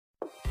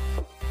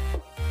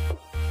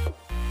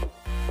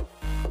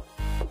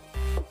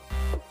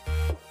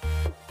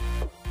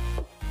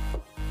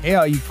Hey,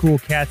 all you cool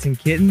cats and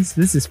kittens.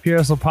 This is Pure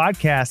Hustle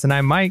Podcast, and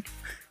I'm Mike.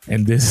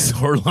 And this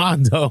is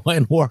Orlando,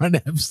 and we're on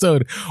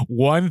episode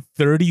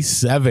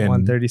 137.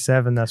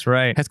 137, that's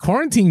right. Has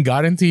quarantine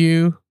got into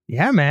you?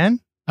 Yeah, man.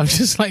 I'm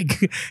just like,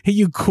 hey,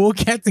 you cool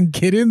cats and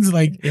kittens?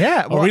 Like,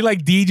 yeah, are we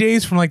like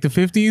DJs from like the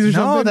 50s or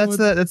something?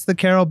 No, that's the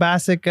Carol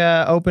Bassick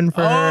open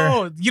for her.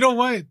 Oh, you know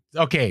what?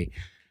 Okay.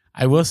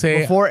 I will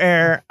say before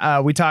air,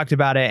 we talked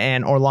about it,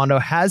 and Orlando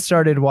has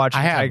started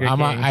watching Tiger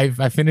King.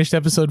 I finished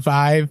episode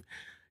 5.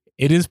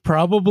 It is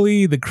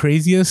probably the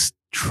craziest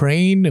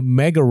train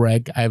mega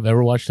wreck I've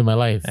ever watched in my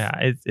life.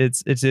 Yeah,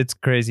 it's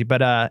crazy.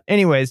 But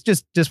anyways,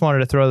 just wanted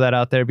to throw that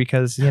out there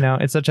because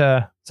it's such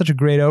a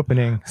great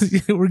opening.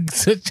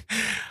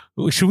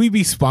 Should we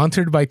be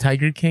sponsored by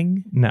Tiger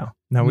King? No,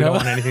 we don't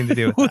want anything to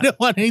do with that. We don't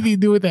want anything to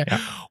do with that.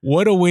 Yeah.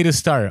 What a way to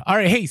start. All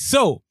right, hey,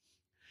 so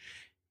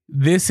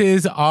this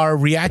is our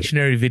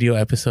reactionary video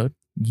episode.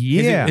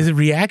 Yeah. Is it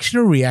reaction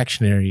or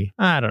reactionary?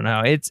 I don't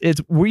know.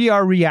 We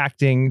are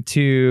reacting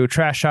to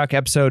Trash Talk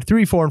episode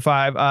 3, 4, and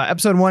 5.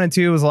 Episode 1 and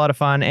 2 was a lot of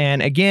fun.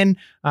 And again,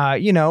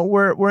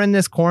 we're in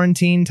this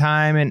quarantine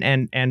time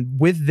and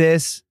with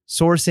this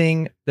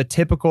sourcing the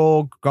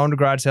typical going to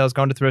garage sales,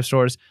 going to thrift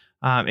stores,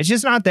 it's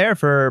just not there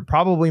for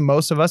probably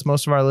most of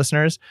our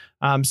listeners.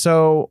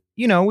 So,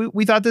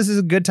 we thought this is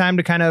a good time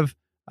to kind of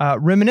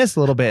reminisce a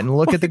little bit and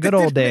look at the good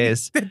old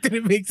days. That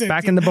didn't make sense.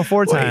 Back in the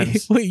before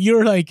times. Wait,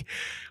 you're like,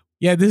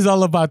 yeah, this is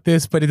all about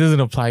this, but it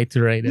doesn't apply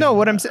to right now. No,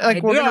 what I'm saying,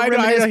 like, we're going to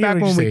reminisce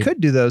back when we could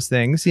do those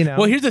things,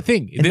 Well, here's the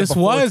thing. This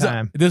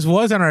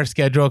was on our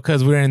schedule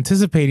because we were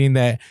anticipating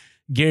that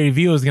Gary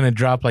Vee was going to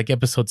drop like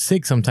episode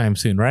 6 sometime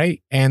soon, right?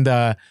 And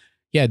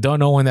don't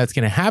know when that's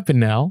going to happen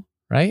now,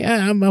 right?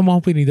 I'm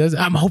hoping he does.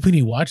 I'm hoping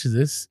he watches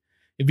this.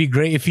 It'd be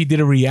great if he did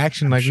a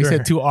reaction, like we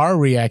said, to our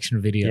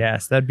reaction video.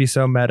 Yes, that'd be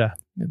so meta.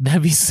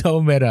 That'd be so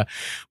meta.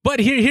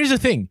 But here's the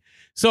thing.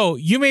 So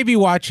you may be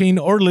watching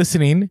or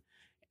listening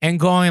and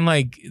going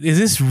like, is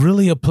this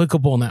really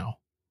applicable now?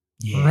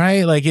 Yeah.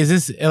 Right? Like, is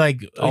this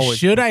like,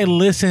 should I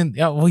listen?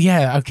 Oh, well,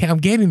 yeah, okay, I'm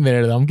getting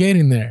there though. I'm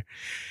getting there.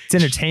 It's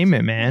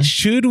entertainment, man.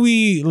 Should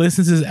we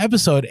listen to this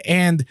episode?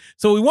 And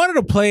so we wanted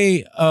to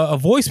play a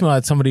voicemail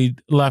that somebody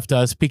left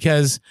us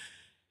because,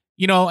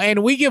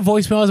 and we get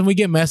voicemails and we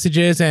get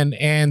messages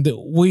and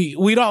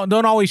we don't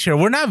always share.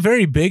 We're not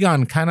very big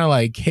on kind of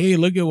like, hey,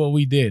 look at what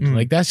we did.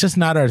 Like, that's just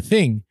not our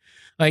thing.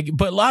 Like,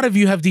 but a lot of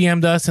you have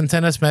DM'd us and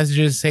sent us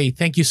messages, say,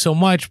 thank you so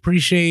much.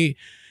 Appreciate,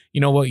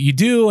 what you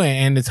do.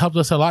 And it's helped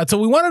us a lot. So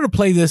we wanted to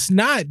play this,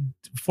 not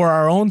for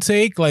our own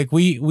sake. Like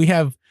we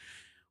have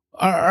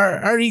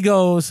our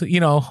egos,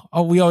 we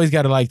always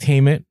got to like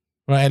tame it.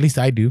 Right. At least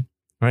I do.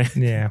 Right.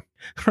 Yeah.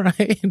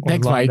 Right.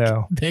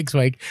 Thanks,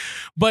 Mike.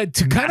 But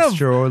to kind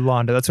of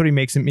Orlando. That's what he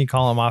makes me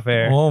call him off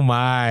air. Oh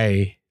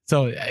my.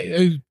 So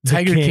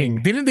Tiger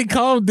King. Didn't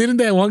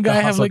that one guy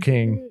have like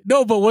King?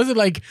 No, but was it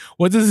like,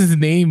 what does his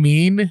name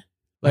mean?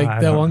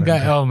 Like that one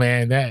guy. Oh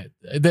man,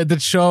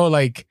 that show,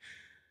 like,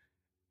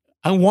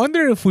 I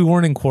wonder if we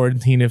weren't in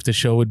quarantine, if the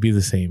show would be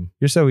the same.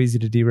 You're so easy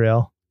to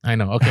derail. I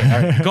know. Okay.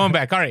 All right. Going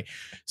back. All right.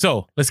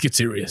 So let's get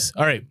serious.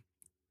 All right.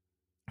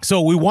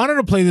 So we wanted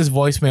to play this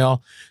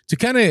voicemail to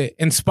kind of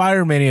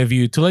inspire many of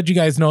you, to let you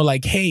guys know,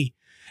 like, hey,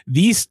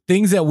 these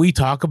things that we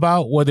talk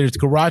about, whether it's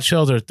garage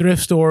sales or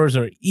thrift stores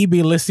or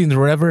eBay listings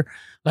or whatever,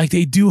 like,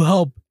 they do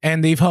help,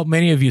 and they've helped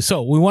many of you.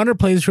 So we want to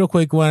play this real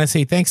quick. We want to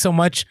say thanks so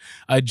much,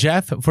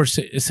 Jeff, for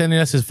sending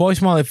us his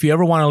voicemail. If you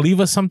ever want to leave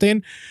us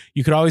something,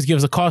 you could always give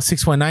us a call,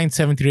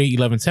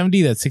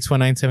 619-738-1170. That's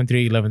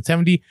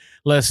 619-738-1170.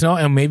 Let us know,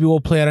 and maybe we'll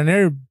play it on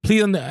air.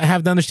 Please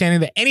have the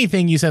understanding that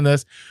anything you send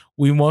us,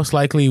 we most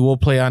likely will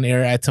play on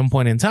air at some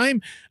point in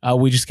time.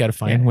 We just got to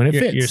find when it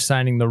fits. You're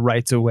signing the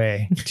rights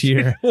away to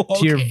your to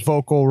your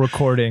vocal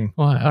recording.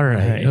 Well, all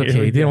right.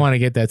 Okay. Didn't want to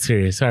get that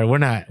serious. Sorry, we're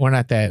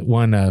not that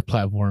one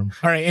platform.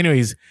 All right.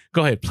 Anyways,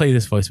 go ahead. Play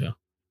this voicemail.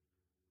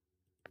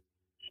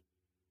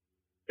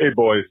 Hey,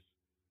 boys.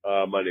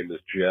 My name is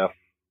Jeff.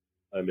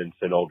 I'm in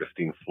St.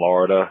 Augustine,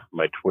 Florida.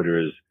 My Twitter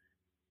is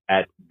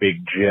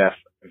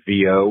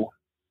 @BigJeffVO.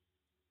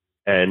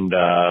 And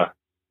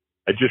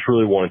I just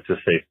really wanted to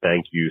say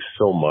thank you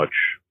so much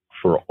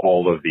for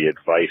all of the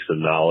advice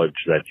and knowledge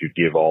that you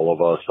give all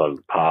of us on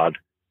the pod.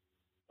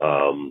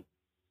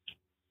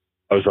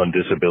 I was on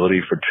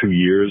disability for 2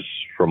 years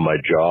from my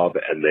job,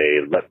 and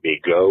they let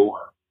me go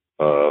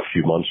a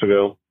few months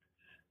ago.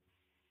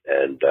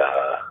 And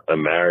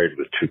I'm married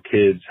with 2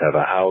 kids, have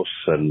a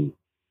house, and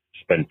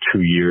spent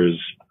 2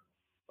 years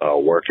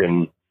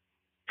working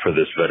for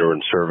this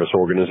veteran service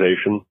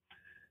organization.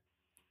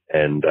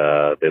 And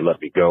they let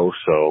me go.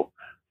 So,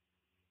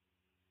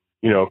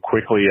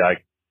 quickly I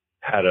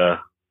had to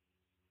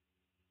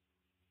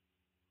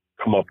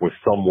come up with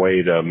some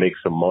way to make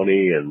some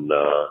money and,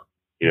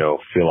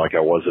 feel like I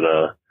wasn't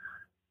a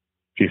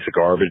piece of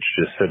garbage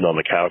just sitting on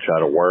the couch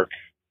out of work.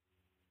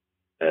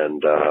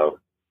 And,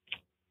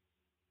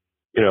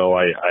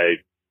 I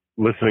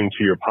listening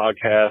to your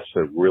podcast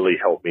have really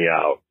helped me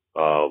out.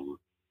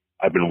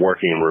 I've been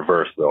working in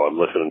reverse though. I'm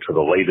listening to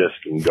the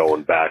latest and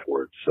going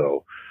backwards.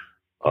 So,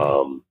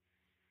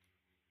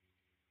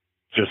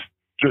 just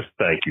just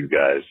thank you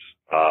guys.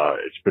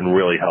 It's been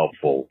really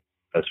helpful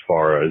as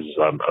far as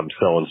I'm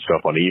selling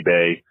stuff on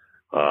eBay.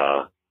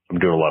 I'm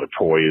doing a lot of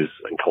toys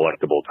and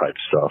collectible type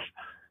stuff,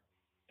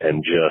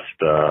 and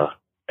just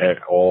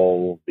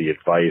all the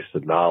advice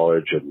and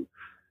knowledge and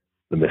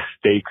the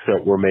mistakes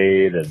that were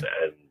made and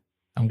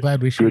I'm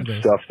glad we shared good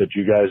this. stuff that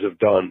you guys have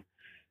done.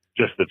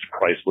 Just it's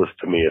priceless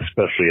to me,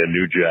 especially a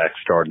new Jack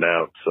starting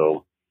out.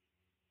 So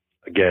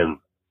again,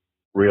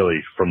 really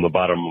from the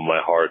bottom of my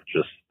heart,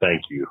 just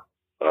thank you.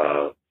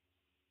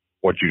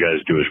 What you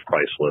guys do is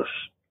priceless.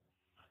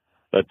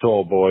 That's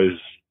all, boys.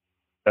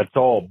 That's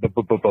all.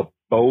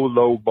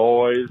 Bolo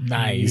boys.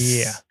 Nice.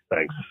 Yeah.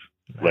 Thanks.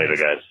 Later,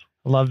 guys.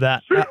 Love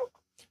that.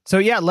 So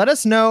yeah, let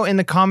us know in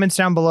the comments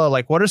down below,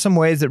 like what are some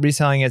ways that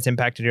reselling has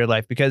impacted your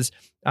life? Because,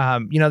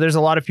 there's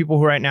a lot of people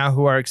who right now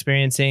who are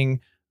experiencing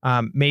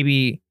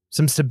maybe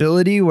some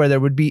stability where there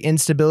would be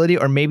instability,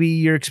 or maybe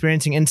you're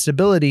experiencing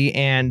instability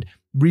and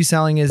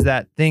reselling is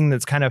that thing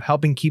that's kind of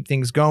helping keep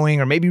things going,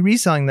 or maybe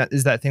reselling that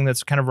is that thing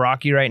that's kind of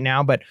rocky right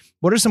now. But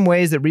what are some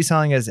ways that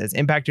reselling has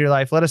impacted your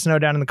life? Let us know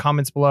down in the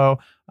comments below.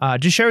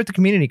 Just share with the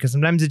community, because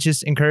sometimes it's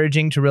just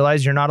encouraging to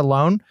realize you're not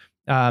alone.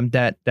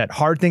 That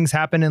hard things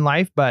happen in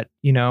life, but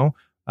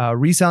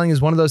reselling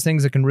is one of those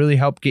things that can really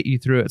help get you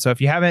through it. So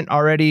if you haven't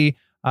already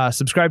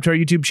subscribed to our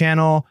YouTube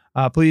channel,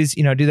 please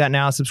do that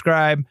now.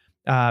 Subscribe,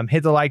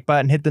 hit the like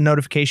button, hit the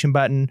notification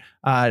button,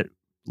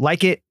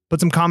 like it, put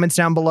some comments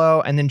down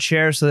below, and then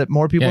share so that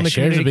more people in the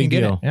community can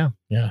get it.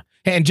 Yeah.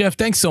 Hey, and Jeff,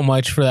 thanks so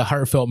much for that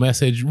heartfelt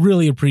message.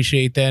 Really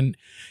appreciate that.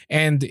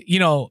 And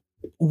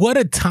what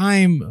a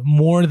time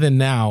more than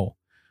now,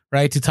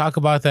 right, to talk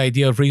about the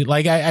idea of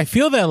I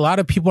feel that a lot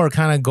of people are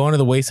kind of going to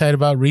the wayside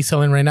about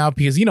reselling right now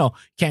because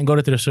can't go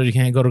to thrift stores, you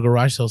can't go to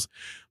garage sales,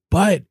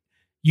 but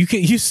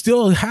you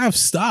still have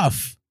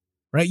stuff,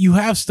 right? You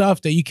have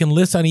stuff that you can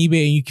list on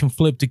eBay and you can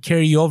flip to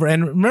carry you over.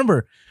 And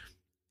remember,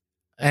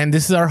 and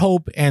this is our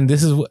hope, and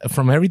this is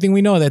from everything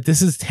we know, that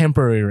this is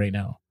temporary right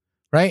now,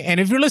 right? And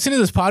if you're listening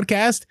to this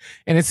podcast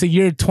and it's the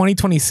year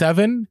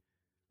 2027,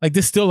 like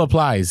this still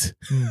applies.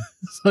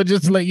 So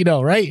just to let you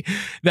know, right?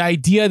 The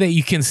idea that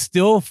you can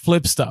still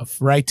flip stuff,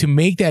 right? To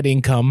make that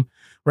income,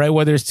 right?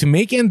 Whether it's to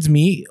make ends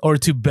meet or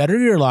to better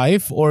your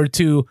life or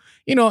to,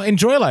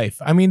 enjoy life.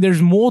 I mean,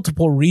 there's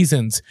multiple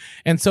reasons.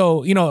 And so,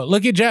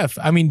 look at Jeff.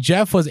 I mean,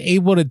 Jeff was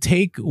able to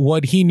take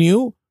what he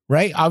knew,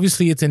 right?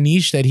 Obviously it's a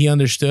niche that he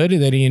understood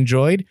and that he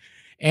enjoyed,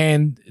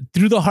 and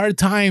through the hard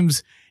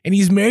times, and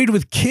he's married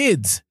with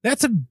kids.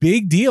 That's a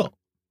big deal.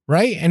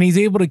 Right. And he's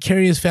able to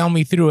carry his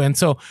family through. And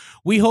so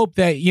we hope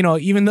that,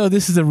 even though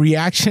this is a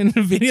reaction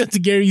video to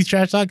Gary's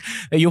Trash Talk,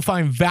 that you'll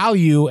find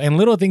value and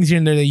little things here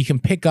and there that you can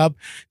pick up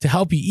to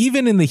help you,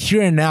 even in the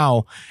here and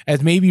now,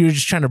 as maybe you're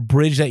just trying to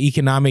bridge that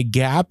economic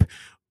gap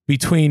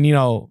between,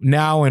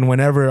 now and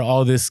whenever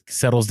all this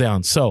settles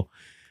down. So,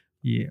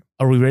 yeah.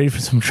 Are we ready for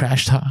some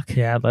trash talk?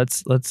 Yeah,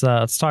 let's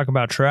talk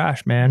about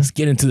trash, man. Let's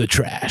get into the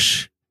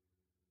trash.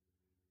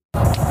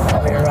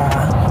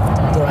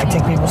 Where I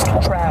take people's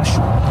trash,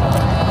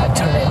 I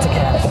turn it into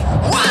cash.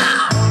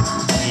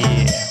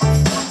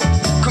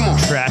 Yeah. Come on.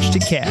 Trash to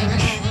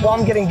cash. While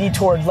I'm getting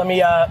detoured, let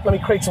me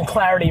create some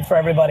clarity for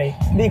everybody.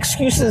 The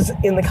excuses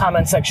in the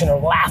comment section are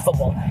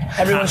laughable.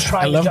 Everyone's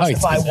trying to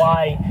justify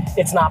why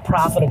it's not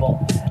profitable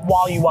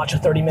while you watch a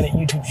 30-minute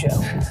YouTube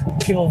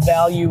show. People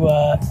value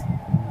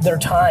their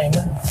time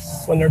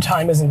when their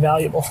time isn't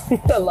valuable.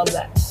 I love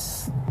that.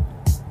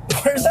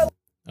 Where's that?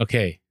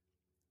 Okay.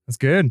 That's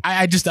good.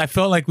 I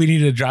felt like we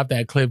needed to drop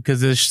that clip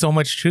because there's so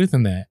much truth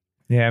in that.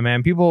 Yeah,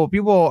 man. People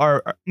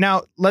are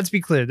now. Let's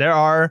be clear. There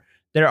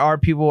are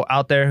people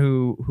out there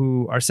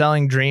who are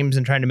selling dreams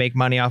and trying to make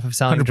money off of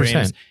selling 100%.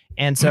 dreams.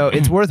 And so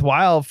it's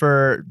worthwhile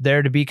for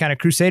there to be kind of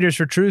crusaders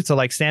for truth to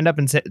like stand up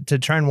and to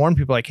try and warn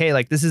people like, hey,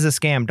 like this is a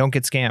scam. Don't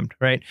get scammed.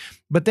 Right.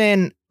 But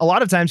then a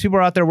lot of times people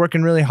are out there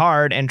working really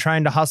hard and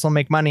trying to hustle,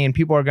 make money, and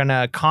people are going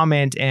to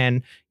comment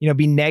and,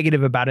 be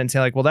negative about it and say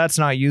like, well, that's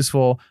not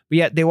useful. But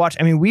yet they watch.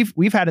 I mean,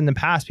 we've had in the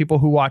past people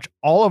who watch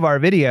all of our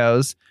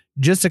videos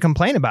just to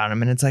complain about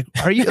them. And it's like,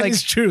 are you like,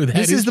 it's true.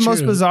 This is the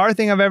most bizarre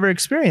thing I've ever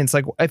experienced.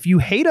 Like if you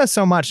hate us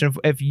so much, and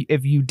if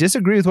you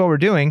disagree with what we're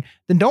doing,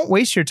 then don't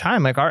waste your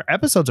time. Like our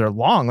episodes are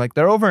long, like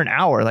they're over an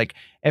hour. Like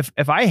if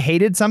I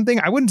hated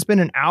something, I wouldn't spend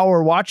an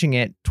hour watching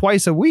it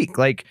twice a week.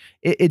 Like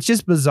it's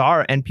just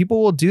bizarre. And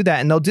people will do that,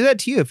 and they'll do that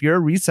to you. If you're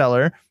a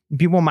reseller,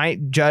 people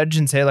might judge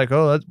and say like,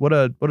 oh, that's what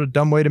a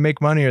dumb way to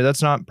make money, or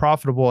that's not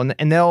profitable.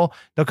 And they'll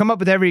come up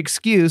with every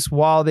excuse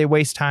while they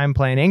waste time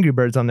playing Angry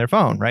Birds on their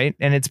phone. Right.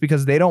 And it's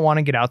because they don't want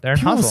to get out there and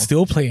people hustle.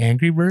 Still play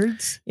Angry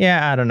Birds?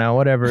 Yeah. I don't know.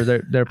 Whatever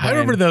they're playing. I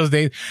remember those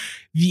days,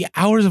 the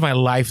hours of my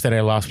life that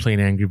I lost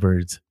playing Angry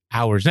Birds.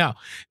 Hours. Now,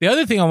 the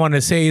other thing I want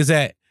to say is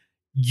that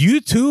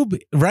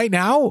YouTube right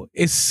now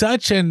is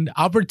such an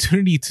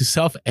opportunity to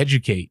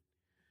self-educate.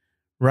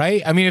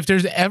 Right? I mean, if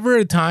there's ever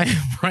a time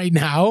right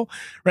now,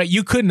 right,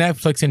 you could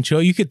Netflix and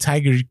chill. You could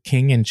Tiger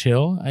King and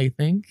chill, I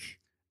think.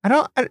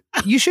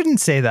 You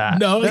shouldn't say that.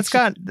 No, that's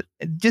got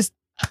just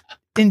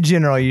in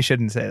general, you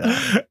shouldn't say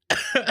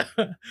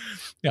that.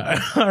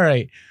 Yeah, all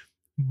right.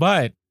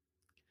 But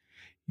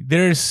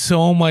there's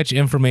so much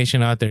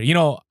information out there. You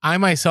know, I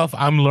myself,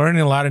 I'm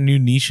learning a lot of new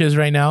niches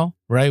right now,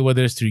 right?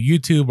 Whether it's through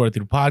YouTube or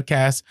through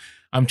podcasts.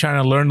 I'm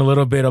trying to learn a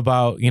little bit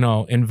about, you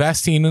know,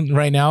 investing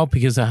right now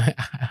because I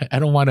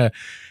don't want to,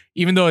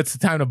 even though it's the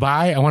time to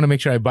buy, I want to make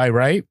sure I buy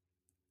right.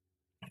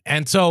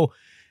 And so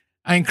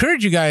I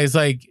encourage you guys,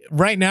 like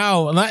right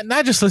now,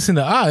 not just listen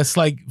to us,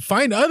 like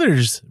find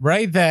others,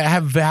 right, that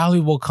have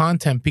valuable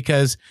content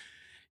because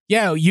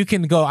yeah, you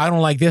can go, I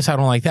don't like this, I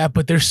don't like that,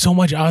 but there's so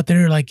much out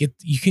there. Like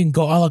you can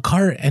go a la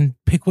carte and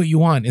pick what you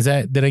want. Did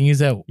I use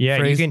that? Yeah,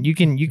 phrase? you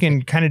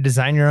can kind of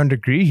design your own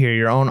degree here,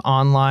 your own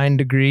online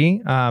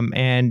degree.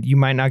 And you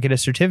might not get a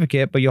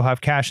certificate, but you'll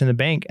have cash in the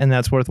bank, and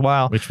that's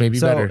worthwhile. Which may be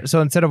better. So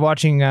instead of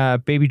watching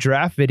baby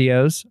giraffe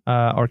videos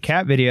or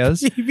cat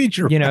videos,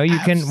 you know, you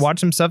can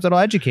watch some stuff that'll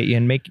educate you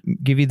and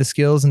give you the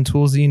skills and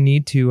tools that you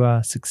need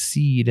to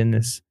succeed in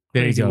this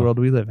crazy world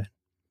we live in.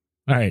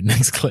 All right,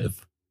 next clip.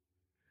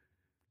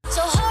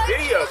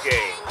 Video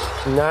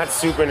game. Not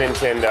Super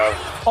Nintendo.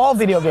 All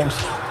video games.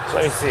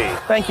 Let me see.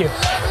 Thank you.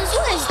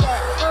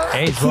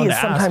 Hey, the key is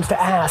sometimes to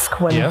ask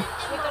when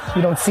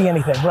you don't see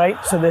anything, right?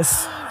 So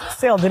this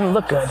sale didn't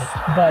look good,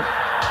 but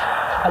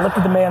I looked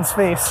at the man's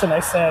face and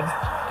I said,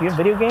 do you have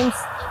video games?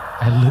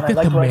 I looked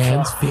at the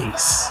man's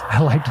face.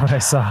 I liked what I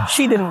saw.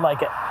 She didn't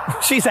like it.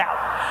 She's out.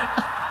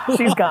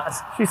 She's gone.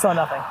 She saw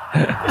nothing.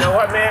 You know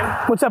what, man?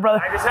 What's up,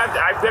 brother? I'm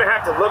gonna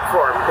have to look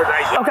for them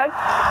because Okay.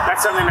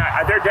 That's something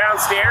that they're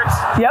downstairs.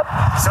 Yep.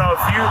 So if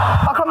you,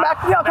 I'll come back.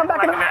 Yeah, I'll come back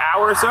like in an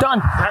hour or so. Done.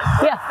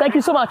 Yeah. Thank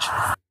you so much.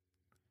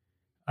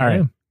 All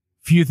right.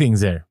 Few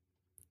things there.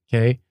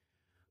 Okay.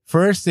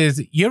 First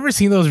is, you ever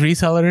seen those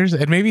resellers?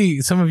 And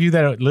maybe some of you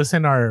that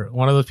listen are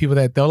one of those people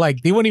that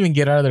they won't even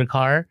get out of their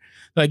car.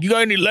 They're like, you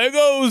got any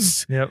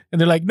Legos? Yep. And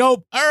they're like,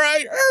 nope. All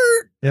right.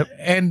 Yep.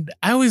 And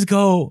I always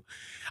go,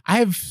 I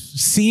have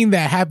seen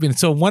that happen.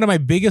 So one of my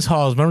biggest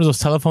hauls, remember those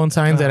telephone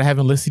signs that I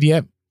haven't listed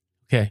yet?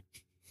 Okay.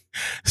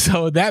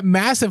 So that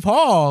massive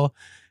haul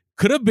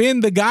could have been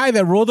the guy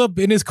that rolled up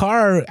in his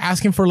car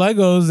asking for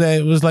Legos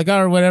that was like,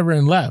 oh, whatever,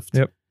 and left.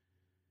 Yep.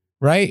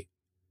 Right?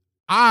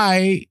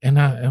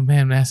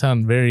 Man, that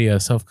sounds very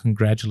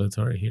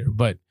self-congratulatory here,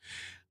 but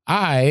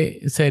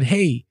I said,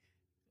 hey,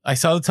 I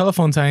saw the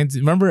telephone signs.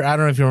 Remember, I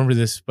don't know if you remember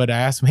this, but I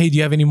asked him, hey, do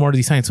you have any more of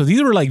these signs? So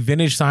these were like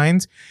vintage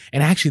signs,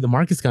 and actually the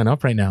market's gone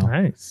up right now.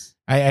 Nice.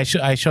 I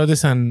showed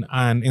this on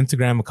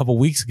Instagram a couple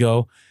weeks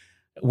ago,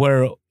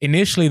 where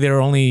initially they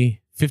were only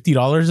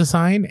 $50 a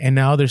sign, and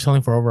now they're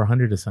selling for over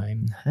 $100 a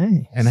sign.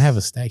 Nice. And I have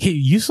a stack. Hey,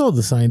 you sold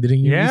the sign, didn't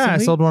you? Yeah, recently? I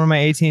sold one of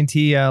my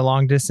AT&T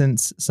long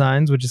distance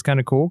signs, which is kind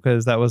of cool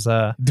because that was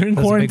during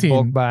quarantine. A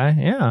big bulk buy.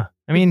 Yeah,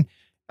 I mean,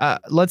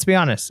 let's be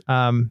honest.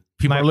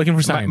 People are looking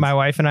for signs. My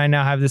wife and I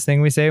now have this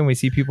thing we say when we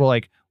see people,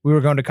 like we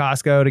were going to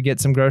Costco to get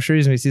some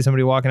groceries and we see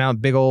somebody walking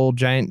out, big old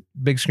giant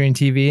big screen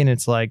TV, and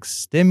it's like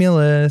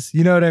stimulus.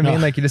 You know what I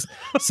mean? Like you just,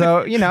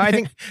 so, you know, I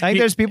think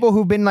there's people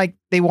who've been like,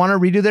 they want to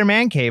redo their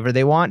man cave, or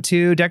they want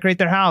to decorate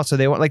their house, or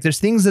they want, like, there's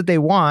things that they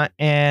want.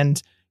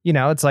 And, you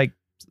know, it's like,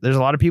 there's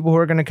a lot of people who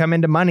are going to come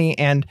into money,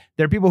 and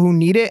there are people who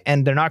need it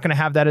and they're not going to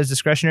have that as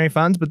discretionary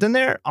funds. But then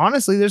there's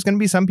going to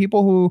be some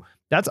people who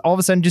that's all of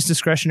a sudden just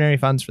discretionary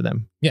funds for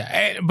them.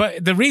 Yeah.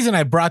 But the reason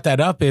I brought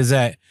that up is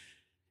that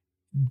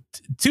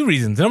two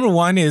reasons. Number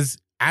one is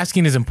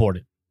asking is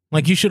important.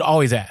 Like, you should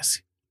always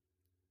ask.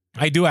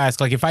 I do ask.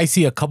 Like, if I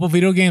see a couple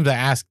video games, I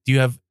ask, do you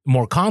have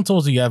more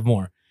consoles or do you have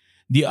more?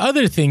 The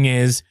other thing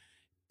is,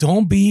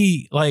 don't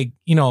be like,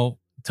 you know,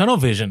 tunnel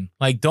vision.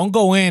 Like, don't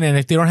go in and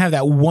if they don't have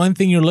that one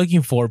thing you're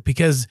looking for,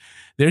 because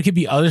there could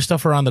be other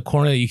stuff around the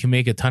corner that you can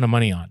make a ton of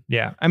money on.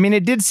 Yeah. I mean,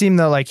 it did seem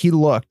though, like he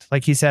looked,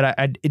 like he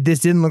said, this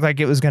didn't look like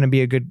it was going to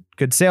be a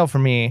good sale for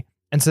me.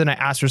 And so then I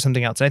asked for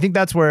something else. And I think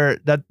that's where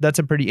that's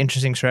a pretty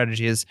interesting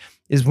strategy is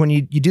when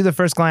you do the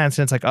first glance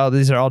and it's like, oh,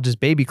 these are all just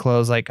baby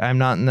clothes. Like, I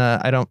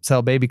don't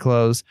sell baby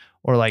clothes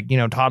or, like, you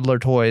know, toddler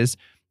toys.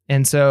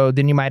 And so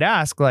then you might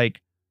ask, like,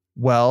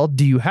 well,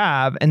 do you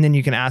have, and then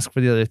you can ask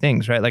for the other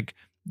things, right? Like,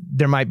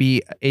 there might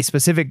be a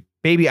specific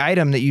baby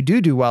item that you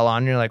do well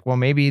on. You're like, well,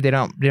 maybe they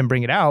didn't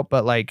bring it out,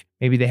 but like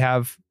maybe they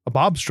have a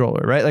Bob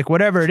stroller, right? Like,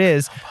 whatever it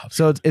is.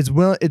 So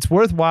it's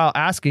worthwhile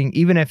asking,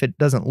 even if it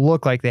doesn't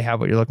look like they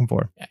have what you're looking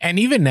for. And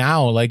even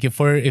now, like if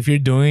you're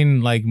doing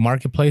like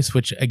marketplace,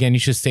 which again, you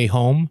should stay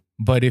home,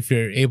 but if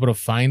you're able to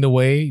find a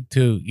way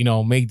to, you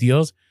know, make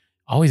deals,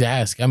 always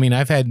ask. I mean,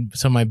 I've had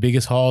some of my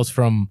biggest hauls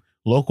from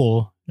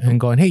local and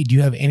going, hey, do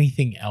you have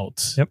anything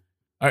else? Yep.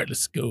 All right,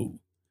 let's go.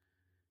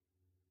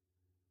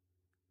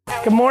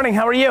 Good morning.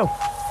 How are you?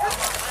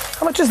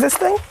 How much is this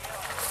thing?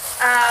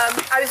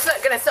 I was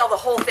going to sell the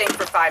whole thing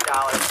for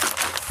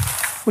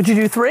 $5. Would you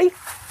do 3?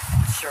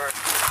 Sure.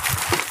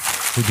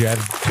 Would you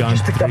have gone?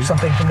 Just picked up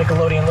something from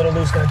Nickelodeon. Little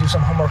Lou's going to do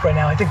some homework right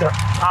now. I think they're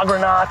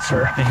Ogrenauts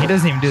or. And he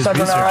doesn't even do his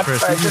research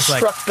first. I just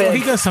struck big. Well,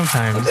 he does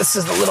sometimes. This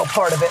is the little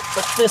part of it,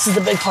 but this is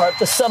the big part.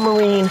 The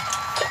submarine.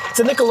 It's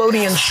a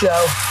Nickelodeon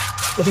show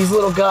with these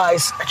little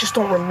guys. I just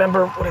don't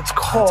remember what it's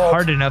called. It's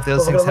hard enough.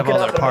 Those things have all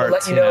their parts.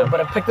 Let you know, but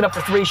I picked it up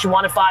for $3. She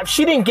wanted $5.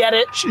 She didn't get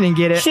it. She didn't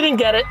get it. She didn't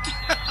get it.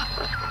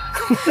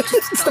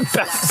 It's the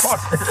best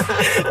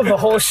part of the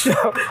whole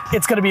show.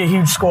 It's going to be a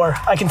huge score.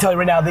 I can tell you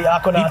right now, the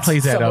Aquanauts He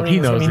plays that up. He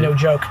knows it. No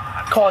joke.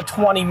 Call it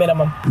 20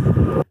 minimum.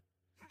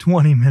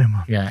 20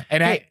 minimum. Yeah.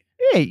 And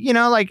hey, you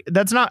know, like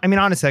that's not, I mean,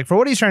 honestly, like for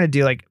what he's trying to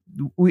do, like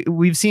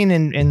we've seen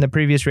in the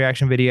previous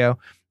reaction video,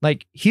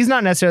 like he's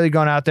not necessarily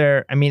going out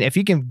there. I mean, if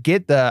he can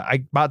get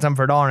I bought some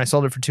for $1 and I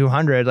sold it for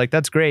 200, like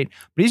that's great.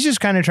 But he's just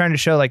kind of trying to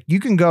show like you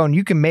can go and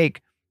you can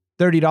make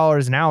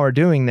 $30 an hour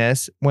doing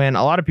this when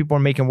a lot of people are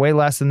making way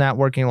less than that,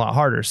 working a lot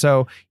harder.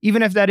 So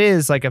even if that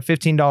is like a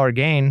 $15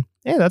 gain,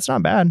 yeah, that's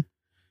not bad.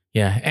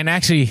 Yeah. And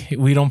actually,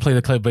 we don't play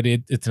the clip, but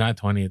it's not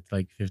 20. It's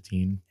like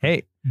 15.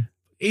 Hey.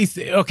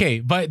 Okay.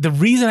 But the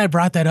reason I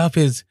brought that up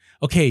is,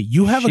 okay,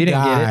 you have a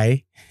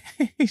guy.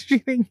 She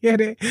didn't get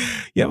it.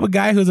 You have a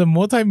guy who's a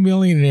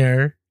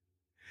multimillionaire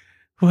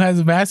who has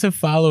a massive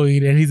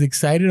following and he's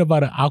excited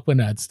about an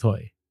Aquanauts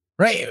toy.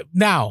 Right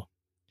now,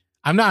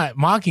 I'm not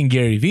mocking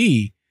Gary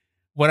Vee.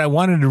 What I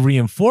wanted to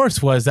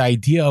reinforce was the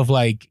idea of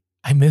like,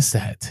 I miss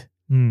that.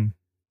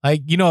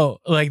 Like, you know,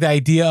 like the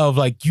idea of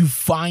like you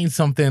find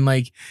something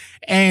like,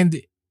 and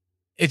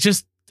it's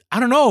just, I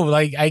don't know,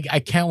 like I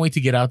can't wait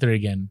to get out there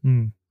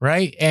again.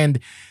 Right. And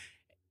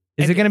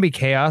is it going to be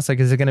chaos?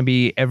 Like, is it going to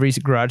be every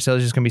garage sale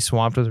is just going to be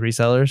swamped with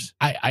resellers?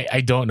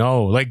 I don't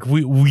know. Like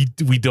we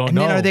don't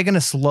know. Then are they going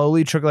to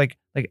slowly trickle? Like,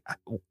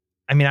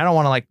 I mean, I don't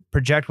want to like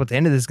project what the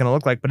end of this is going to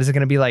look like, but is it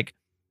going to be like,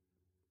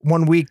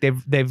 1 week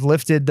they've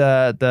lifted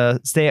the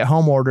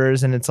stay-at-home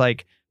orders and it's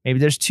like maybe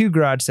there's 2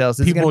 garage sales.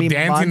 It's people gonna be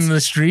dancing months, in the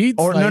streets,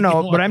 or like,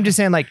 no. But I'm just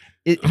saying, like,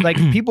 like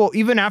people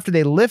even after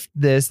they lift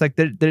this, like,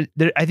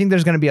 I think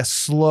there's going to be a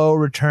slow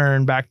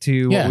return back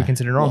to what we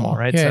consider normal,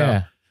 right?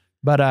 Yeah.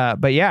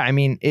 But yeah, I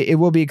mean, it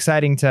will be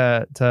exciting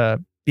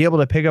to be able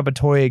to pick up a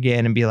toy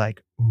again and be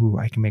like, ooh,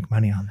 I can make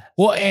money on that.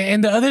 Well,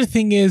 and the other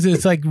thing is,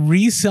 it's like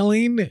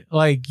reselling.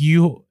 Like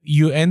you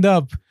end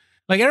up.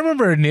 Like, I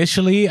remember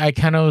initially, I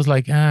kind of was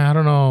like, I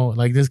don't know,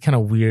 like, this is kind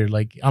of weird.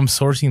 Like, I'm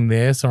sourcing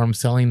this or I'm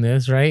selling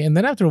this, right? And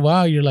then after a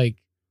while, you're like,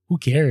 who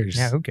cares?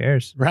 Yeah, who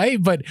cares? Right?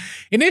 But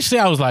initially,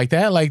 I was like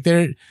that. Like,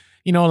 you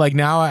know, like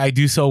now I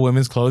do sell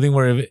women's clothing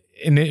where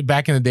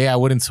back in the day, I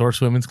wouldn't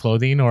source women's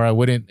clothing or I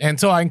wouldn't. And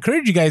so I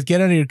encourage you guys,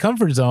 get out of your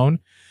comfort zone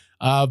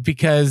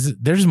because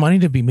there's money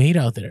to be made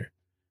out there,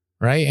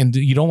 right? And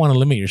you don't want to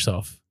limit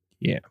yourself.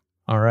 Yeah.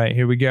 All right,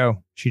 here we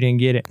go. She didn't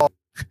get it.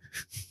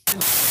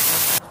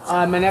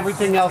 And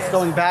everything else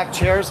going back,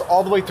 chairs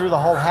all the way through the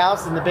whole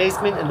house, in the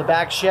basement, in the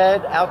back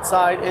shed,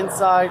 outside,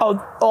 inside.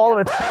 Oh, all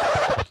of it.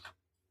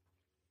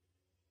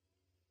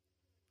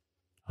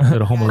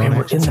 Little Home Alone.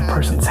 We're in the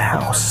person's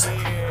house.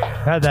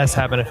 That's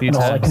happened a few And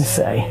times. all I can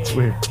say It's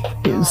weird.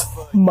 is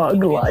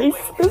mug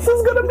life. This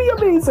is gonna be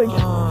amazing.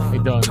 I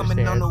don't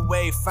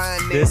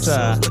understand. This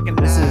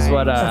is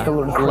what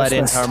led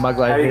into our mug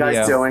life video. How you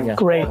guys doing? Yeah.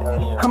 Great.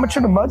 How much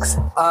are the mugs?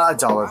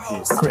 $1 a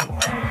piece.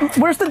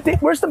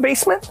 Great. Where's the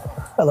basement?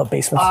 I love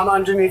basements.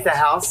 Underneath the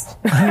house.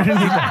 You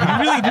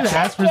really just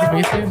asked for the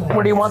basement?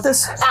 Where do you want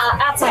this?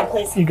 Outside,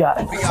 please. You got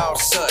it.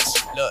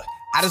 Look,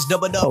 I just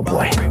doubled up. Oh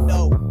boy.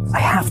 I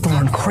have to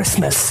learn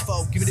Christmas.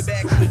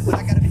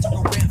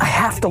 I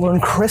have to learn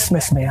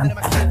Christmas, man.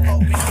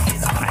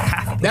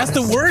 That's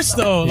the worst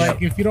though. Yeah.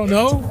 Like if you don't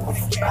know.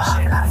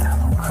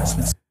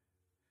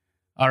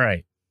 All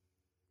right.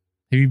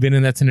 Have you been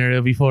in that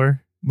scenario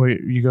before? Where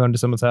you go into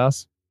someone's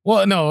house?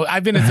 Well, no,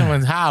 I've been in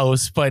someone's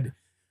house, but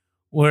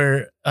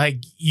where like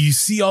you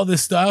see all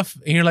this stuff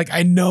and you're like,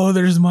 I know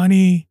there's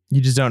money.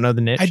 You just don't know the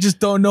niche. I just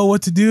don't know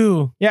what to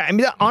do. Yeah, I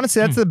mean, honestly,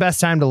 that's the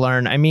best time to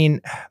learn. I mean,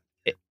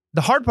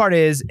 the hard part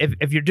is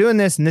if you're doing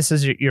this and this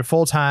is your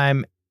full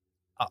time,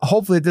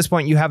 hopefully at this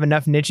point you have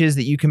enough niches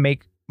that you can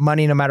make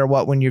money no matter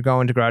what when you're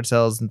going to garage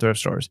sales and thrift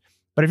stores.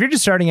 But if you're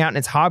just starting out and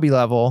it's hobby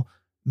level,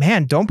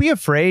 man, don't be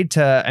afraid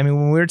to. I mean,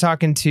 when we were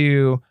talking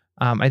to,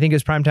 I think it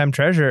was Primetime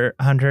Treasure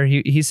Hunter,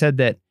 he said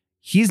that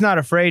he's not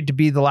afraid to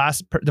be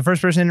the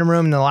first person in the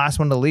room and the last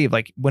one to leave.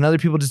 Like when other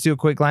people just do a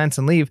quick glance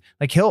and leave,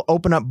 like he'll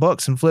open up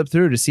books and flip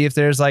through to see if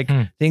there's like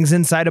things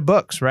inside of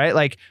books, right?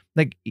 Like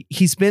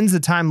he spends the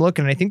time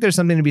looking. And I think there's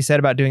something to be said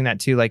about doing that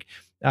too. Like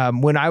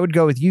when I would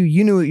go with you,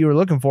 you knew what you were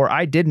looking for.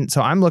 I didn't.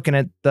 So I'm looking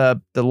at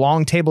the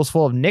long tables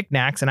full of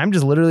knickknacks and I'm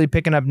just literally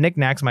picking up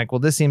knickknacks. I'm like, well,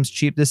 this seems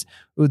cheap. This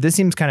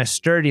seems kind of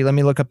sturdy. Let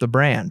me look up the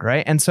brand,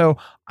 right? And so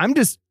I'm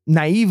just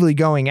naively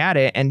going at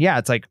it. And yeah,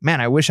 it's like,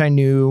 man, I wish I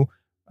knew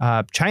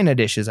China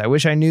dishes. I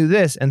wish I knew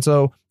this. And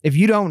so if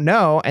you don't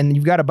know and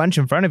you've got a bunch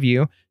in front of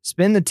you,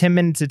 spend the 10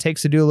 minutes it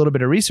takes to do a little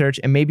bit of research.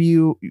 And maybe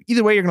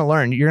either way, you're going to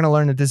learn. You're going to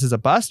learn that this is a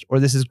bust or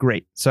this is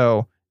great.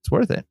 So it's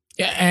worth it.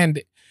 Yeah.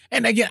 And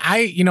again,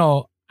 I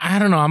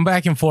don't know. I'm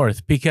back and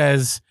forth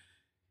because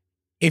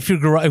if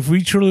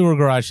we truly were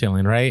garage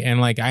selling, right? And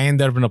like I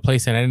ended up in a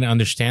place that I didn't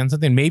understand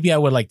something, maybe I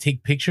would like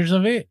take pictures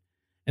of it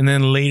and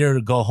then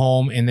later go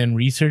home and then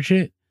research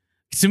it.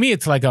 To me,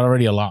 it's like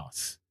already a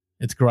loss.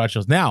 It's garage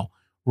sales. Now,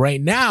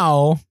 right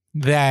now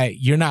that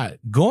you're not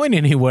going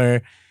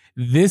anywhere,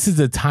 this is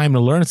the time to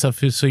learn stuff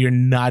so you're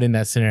not in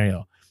that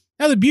scenario.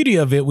 Now, the beauty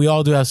of it, we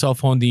all do have cell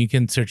phone that you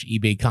can search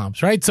eBay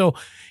comps, right? So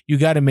you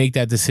got to make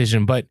that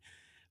decision. But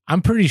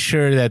I'm pretty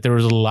sure that there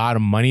was a lot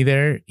of money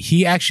there.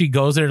 He actually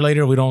goes there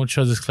later. We don't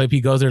show this clip.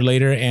 He goes there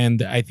later,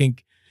 and I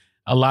think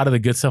a lot of the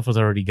good stuff was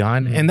already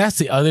gone. And that's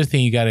the other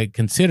thing you got to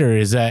consider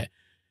is that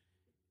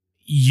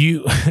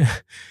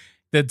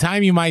the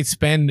time you might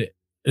spend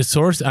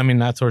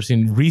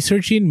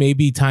researching may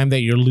be time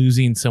that you're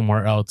losing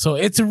somewhere else. So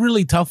it's a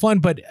really tough one.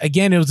 But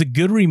again, it was a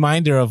good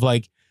reminder of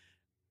like,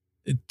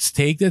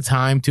 take the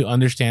time to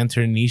understand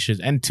certain niches.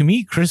 And to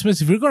me,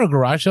 Christmas, if you're going to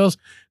garage sales,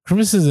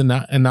 Christmas is a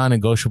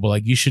non-negotiable.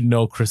 Like you should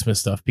know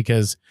Christmas stuff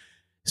because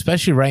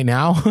especially right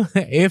now,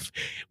 if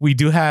we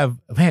do have,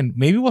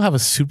 maybe we'll have a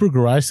super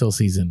garage sale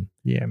season.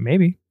 Yeah,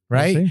 maybe.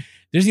 Right? We'll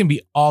there's going to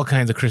be all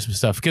kinds of Christmas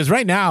stuff because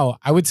right now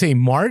I would say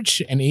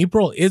March and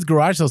April is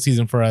garage sale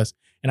season for us.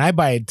 And I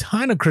buy a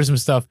ton of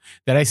Christmas stuff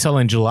that I sell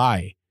in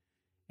July.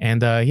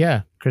 And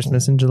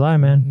Christmas in July,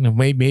 man.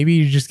 Maybe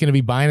you're just going to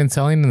be buying and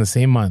selling in the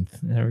same month.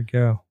 There we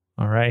go.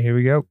 All right, here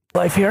we go.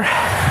 Life here.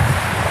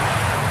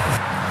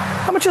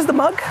 How much is the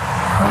mug?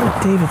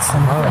 Harley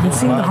Davidson. I've been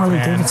seeing the Harley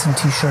Davidson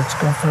t-shirts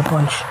go for a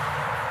bunch.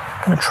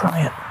 I'm going to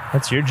try it.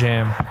 That's your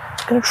jam.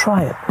 I'm going to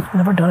try it. I've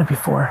never done it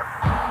before.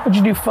 Would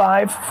you do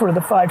 5 for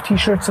the 5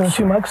 t-shirts and the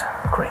 2 mugs?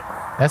 Great.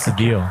 That's the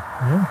deal.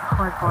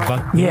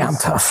 Yeah, I'm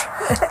tough.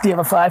 Do you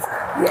have a 5?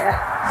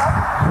 Yeah.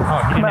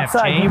 Oh, you Come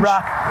outside,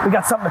 D-Rock. We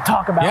got something to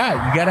talk about.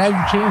 Yeah, you got to have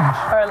your change.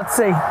 All right, let's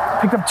see.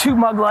 Picked up 2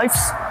 mug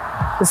lives.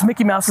 This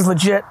Mickey Mouse is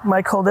legit.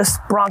 Mike hold this.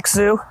 Bronx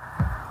Zoo.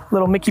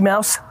 Little Mickey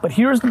Mouse. But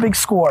here's the big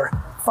score.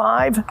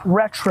 5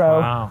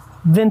 retro,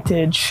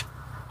 vintage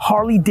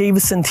Harley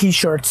Davidson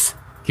t-shirts.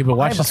 Okay, but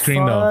watch the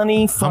screen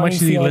though. How much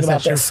did you list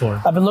that shirt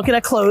for? I've been looking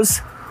at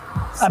clothes.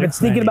 I've been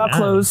thinking about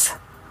clothes.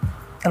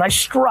 And I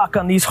struck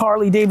on these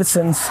Harley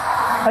Davidsons.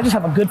 I just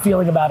have a good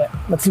feeling about it.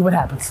 Let's see what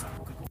happens.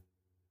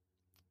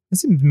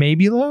 This is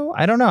maybe low.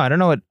 I don't know. I don't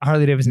know what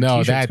Harley Davidson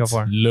t-shirts go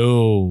for.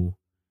 Low.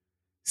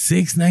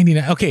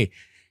 $6.99. Okay.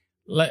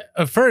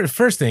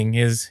 First thing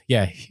is,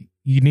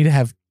 you need to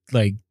have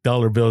like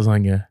dollar bills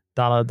on you.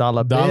 Dollar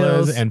Dollars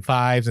bills and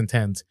 5s and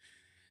 10s.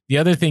 The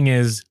other thing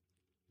is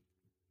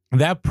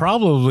that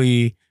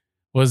probably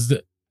was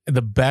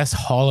the best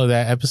haul of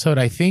that episode.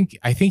 I think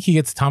he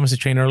gets Thomas the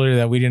Train earlier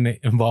that we didn't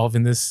involve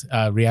in this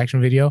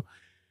reaction video,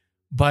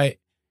 but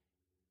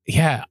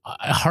yeah,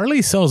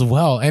 Harley sells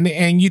well.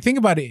 And you think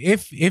about it,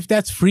 if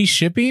that's free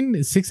shipping,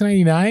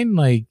 $6.99,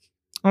 like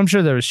I'm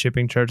sure there was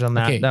shipping charge on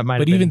that. Okay, that might.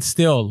 But even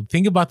still,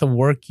 think about the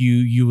work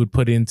you would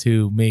put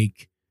into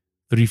make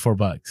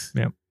 $3-4.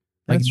 Yeah,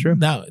 that's true.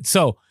 Now,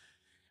 so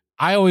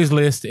I always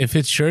list if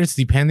it's shirts,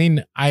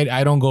 depending,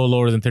 I don't go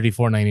lower than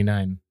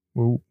 $34.99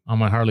 on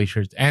my Harley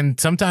shirts. And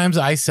sometimes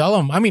I sell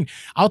them. I mean,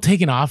 I'll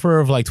take an offer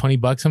of like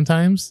 $20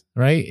 sometimes,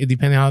 right? It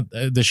depending on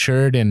how the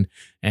shirt and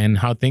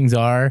how things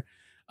are.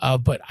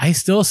 But I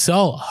still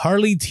sell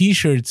Harley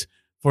t-shirts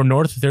for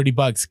north of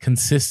 $30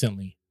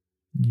 consistently.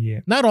 Yeah.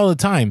 Not all the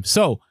time.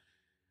 So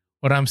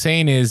what I'm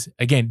saying is,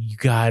 again, you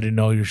got to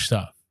know your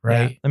stuff,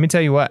 right? Yeah. Let me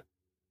tell you what.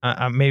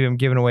 Maybe I'm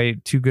giving away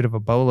too good of a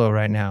bolo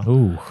right now.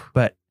 Ooh.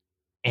 But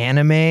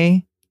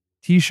anime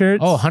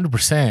t-shirts. Oh,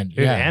 100%.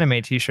 Dude, yeah.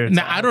 Anime t-shirts.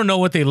 Now, I don't know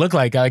what they look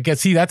like. I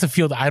guess, see, that's a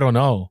field I don't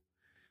know.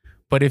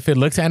 But if it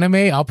looks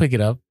anime, I'll pick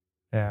it up.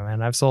 Yeah,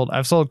 man. I've sold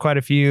quite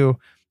a few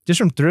just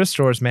from thrift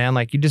stores, man.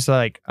 Like you just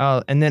like,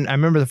 oh, and then I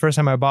remember the first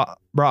time I brought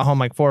home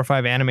like 4 or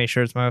 5 anime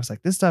shirts. My wife was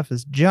like, this stuff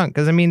is junk.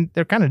 Cause I mean,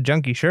 they're kind of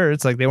junky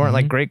shirts. Like they weren't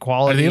like great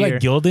quality. Are they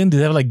like Gildan? Do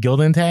they have like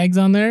Gildan tags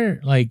on there?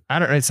 Like, I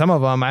don't know. Some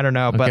of them, I don't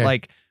know, but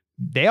like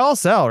they all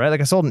sell, right?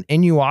 Like I sold an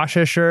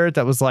Inuyasha shirt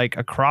that was like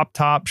a crop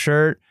top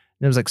shirt.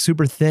 And it was like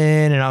super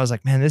thin. And I was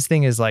like, man, this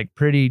thing is like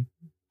pretty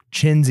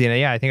chinsy. And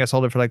yeah, I think I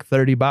sold it for like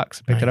 $30. I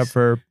picked it up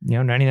for,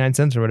 99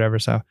 cents or whatever.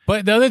 So,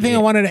 but the other thing I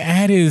wanted to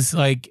add is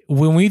like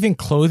when we think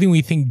clothing,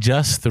 we think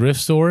just thrift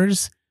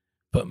stores.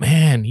 But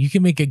man, you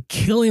can make a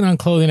killing on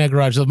clothing at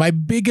garage sales. My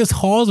biggest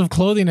hauls of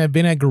clothing have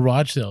been at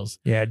garage sales.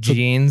 Yeah,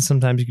 jeans.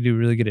 Sometimes you can do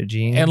really good at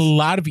jeans. And a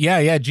lot of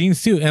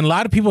jeans too. And a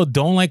lot of people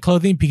don't like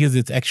clothing because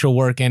it's extra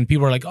work. And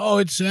people are like, oh,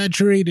 it's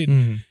saturated.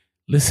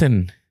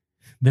 Listen,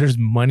 there's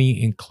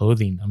money in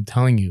clothing. I'm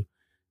telling you,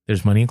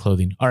 there's money in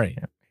clothing. All right,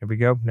 here we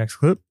go. Next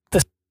clip.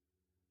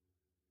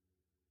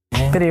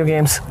 Video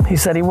games. He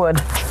said he would.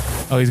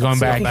 Oh, he's going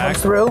back. He comes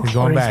through. He's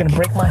going back. He's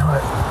gonna break my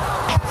heart.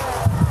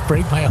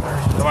 Break my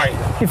heart. Sorry.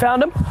 You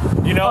found him?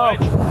 You know what?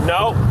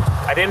 No,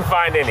 I didn't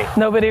find any.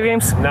 No video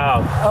games?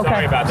 No. Okay.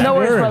 Sorry about that. No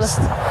worries, brother.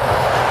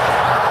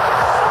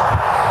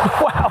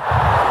 Wow.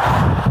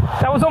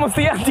 That was almost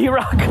the end,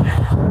 D-Rock.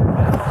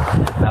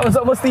 That was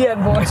almost the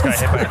end, boys. Just got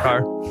hit by a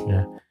car.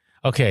 Yeah.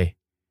 Okay.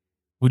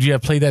 Would you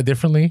have played that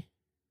differently?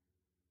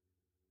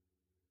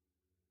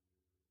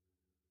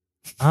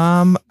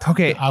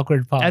 Okay.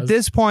 Awkward pause. At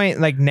this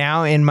point, like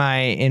now in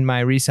my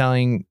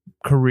reselling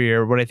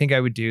career, what I think I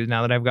would do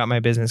now that I've got my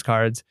business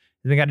cards,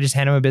 I think I'd just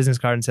hand them a business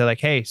card and say like,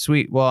 hey,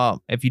 sweet.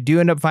 Well, if you do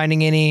end up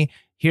finding any,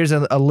 here's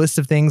a list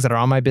of things that are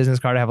on my business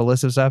card. I have a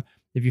list of stuff.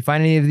 If you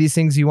find any of these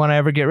things you want to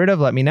ever get rid of,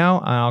 let me know.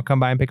 I'll come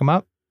by and pick them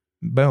up.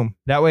 Boom.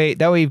 That way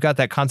you've got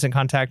that constant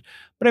contact.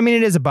 But I mean,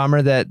 it is a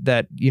bummer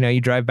that you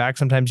drive back.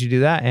 Sometimes you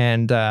do that.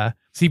 And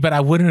see, but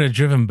I wouldn't have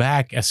driven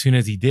back as soon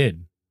as he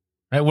did.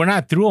 Right? We're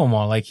not through them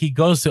all. Like he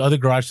goes to other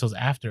garage sales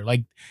after.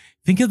 Like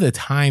think of the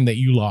time that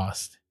you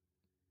lost.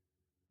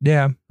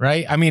 Yeah.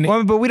 Right? I mean,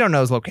 well, but we don't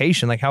know his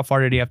location. Like how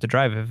far did he have to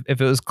drive?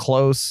 If it was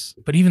close.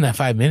 But even that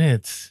 5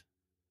 minutes,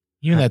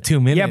 even that 2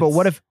 minutes. Yeah, but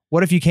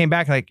what if you came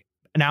back like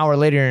an hour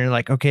later and you're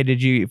like, okay,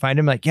 did you find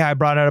him? Like, yeah, I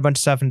brought out a bunch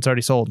of stuff and it's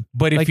already sold.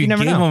 But like, if you give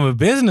him a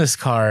business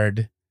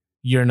card,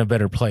 you're in a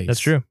better place. That's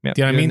true. Yeah.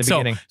 Do you know what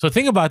I mean? So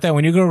think about that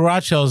when you go to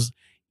garage sales.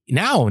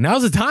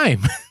 Now's the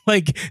time.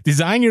 Like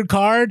design your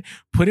card,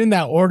 put in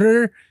that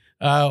order.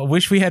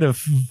 Wish we had an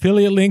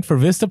affiliate link for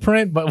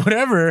Vistaprint, but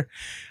whatever.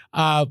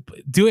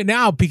 Do it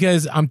now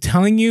because I'm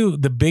telling you,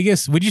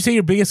 would you say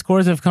your biggest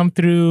scores have come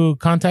through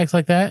contacts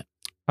like that?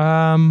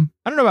 I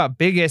don't know about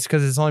biggest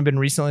because it's only been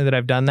recently that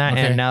I've done that,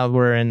 and now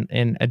we're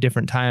in a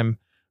different time.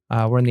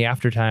 We're in the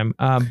after time.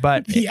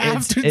 But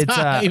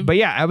but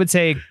yeah, I would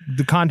say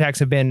the contacts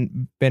have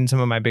been some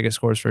of my biggest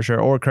scores for sure,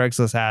 or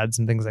Craigslist ads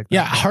and things like that.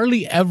 Yeah,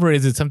 hardly ever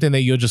is it something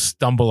that you'll just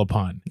stumble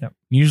upon. Yep.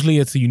 Usually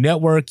it's you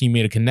network, you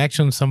made a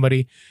connection with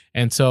somebody,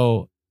 and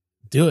so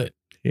do it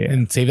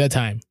and save that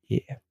time.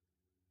 Yeah.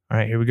 All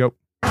right, here we go.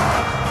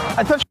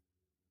 I touched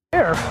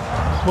hair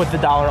with the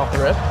dollar off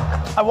the rip.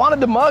 I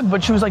wanted the mug,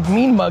 but she was like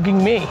mean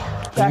mugging me.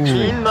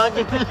 Actually,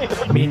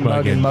 mean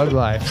mugging mug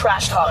life.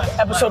 Trash Talk,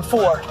 episode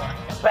 4.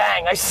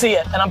 Bang! I see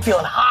it, and I'm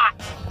feeling hot.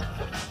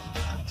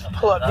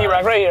 Pull up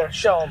D-Rock right here.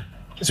 Show him.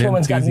 This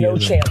woman's got no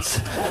chance.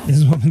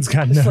 This woman's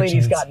got no chance. This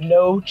lady's got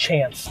no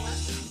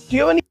chance. Do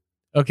you have any?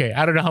 Okay,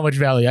 I don't know how much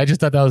value. I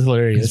just thought that was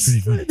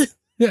hilarious.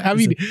 I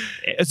mean,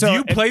 do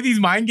you play these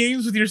mind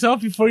games with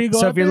yourself before you go?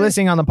 So if you're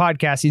listening on the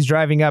podcast, he's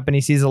driving up and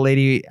he sees a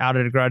lady out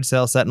at a garage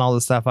sale setting all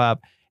this stuff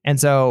up. And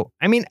so,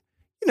 I mean,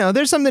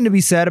 there's something to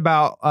be said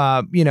about,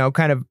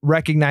 kind of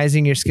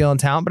recognizing your skill and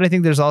talent. But I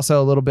think there's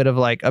also a little bit of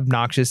like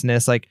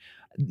obnoxiousness. Like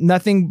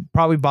nothing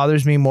probably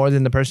bothers me more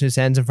than the person who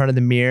stands in front of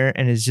the mirror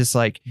and is just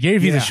like, Gary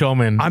V's a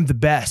showman. I'm the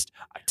best.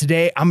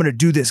 Today, I'm going to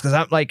do this because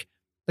I'm like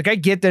I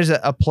get there's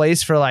a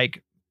place for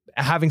like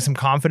having some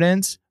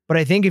confidence. But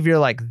I think if you're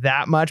like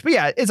that much, but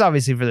yeah, it's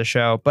obviously for the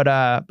show. But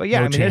yeah,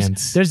 No I mean,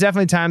 there's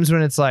definitely times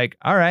when it's like,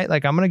 all right,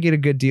 like I'm gonna get a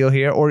good deal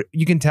here, or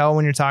you can tell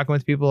when you're talking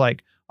with people,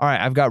 like, all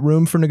right, I've got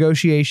room for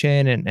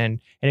negotiation,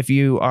 and if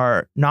you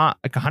are not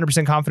like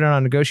 100% confident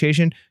on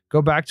negotiation,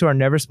 go back to our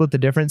Never Split the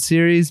Difference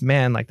series.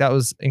 Man, like that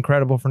was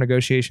incredible for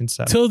negotiation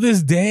stuff. Till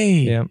this day,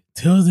 yeah.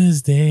 Till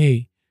this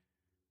day.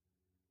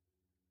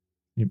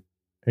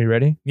 Are you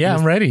ready? Yeah,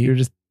 I'm ready. You're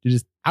just.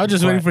 I was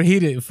just waiting for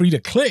you to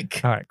click.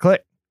 All right,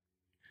 click.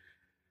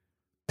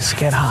 Let's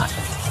get hot.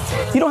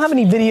 You don't have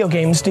any video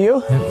games, do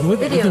you?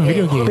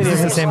 Video games. Is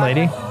this the same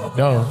lady?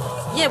 No.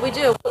 Yeah, we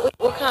do.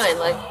 What kind?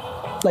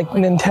 Like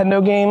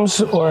Nintendo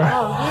games, or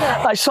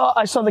yeah. I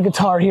saw the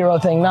Guitar Hero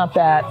thing. Not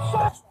that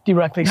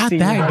directly. Not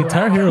that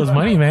Guitar Hero's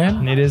money,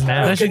 man. It is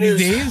now. Especially these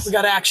days. We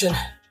got action,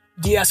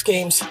 DS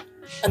games,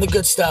 and the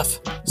good stuff.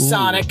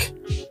 Sonic.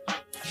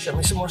 Show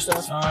me some more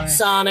stuff.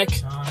 Sonic.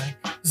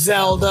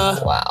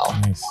 Zelda. Wow.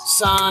 Nice.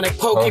 Sonic.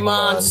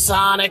 Pokemon.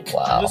 Sonic.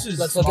 Wow.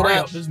 Let's look Mario. it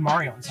up. This is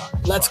Mario and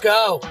Sonic. Let's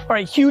go. All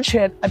right, huge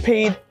hit. I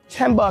paid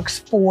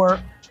 $10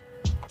 for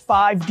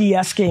 5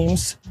 DS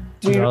games.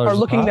 We are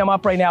looking them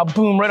up right now.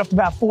 Boom, right off the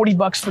bat,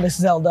 $40 for this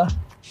Zelda.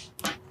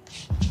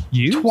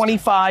 You?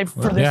 25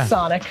 for this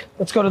Sonic.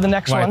 Let's go to the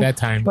next one. At that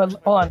time? But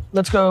hold on,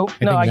 let's go.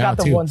 No, I got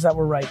the ones that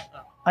were right.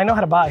 I know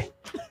how to buy.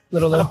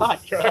 Little Lou.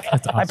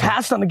 That's awesome. I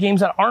passed on the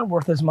games that aren't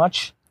worth as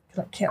much.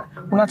 I can't.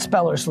 We're not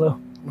spellers,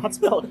 Lou. Not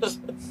spellers.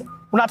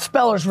 We're not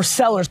spellers, we're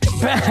sellers.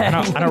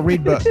 I don't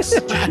read books.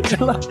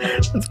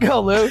 Let's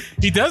go, Lou.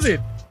 He does it.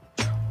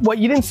 What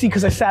you didn't see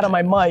because I sat on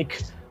my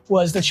mic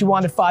was that she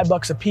wanted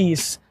 $5 a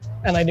piece,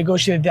 and I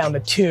negotiated down to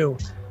 2.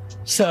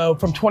 So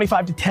from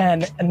 25 to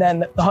 10, and then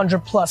the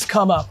 100 plus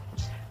come up.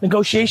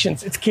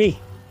 Negotiations, it's key.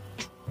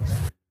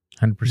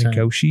 100%.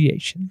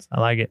 Negotiations. I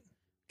like it.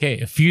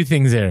 Okay, a few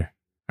things there.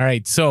 All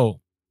right, so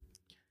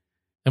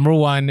number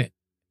 1,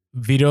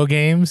 video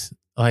games.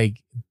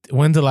 Like,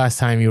 when's the last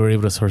time you were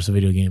able to source a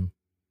video game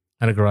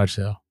at a garage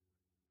sale?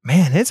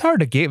 Man, it's hard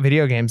to get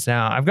video games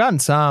now. I've gotten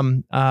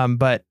some,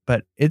 but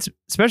it's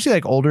especially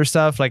like older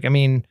stuff. Like, I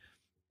mean,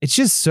 it's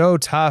just so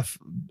tough.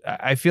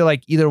 I feel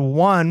like either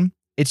one,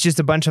 it's just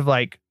a bunch of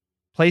like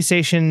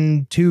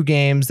PlayStation 2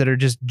 games that are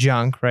just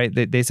junk, right?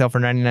 They sell for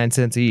 99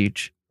 cents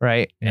each,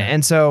 right? Yeah.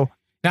 And so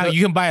now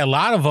you can buy a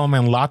lot of them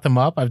and lot them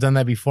up. I've done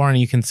that before, and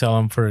you can sell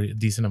them for a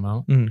decent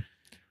amount.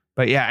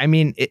 But yeah, I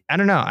mean, I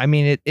don't know. I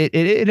mean,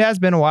 it has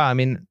been a while. I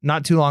mean,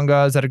 not too long ago,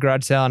 I was at a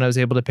garage sale and I was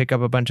able to pick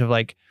up a bunch of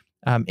like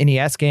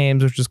NES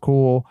games, which was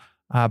cool.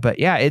 But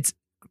yeah, it's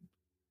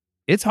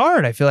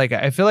hard. I feel like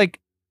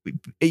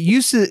it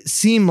used to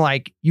seem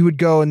like you would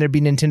go and there'd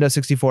be Nintendo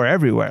 64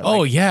 everywhere.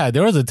 Oh yeah,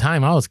 there was a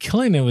time I was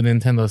killing it with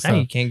Nintendo stuff. Now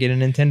you can't get a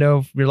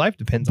Nintendo. Your life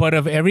depends on it. But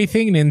of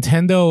everything,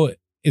 Nintendo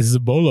is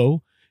the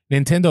bolo.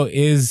 Nintendo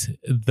is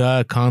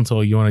the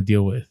console you want to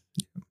deal with.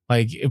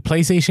 Like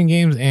PlayStation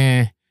games,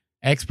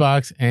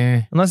 Xbox,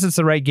 unless it's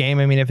the right game.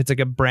 I mean, if it's like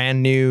a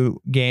brand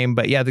new game,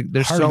 but yeah,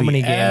 there's so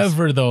many games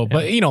ever though.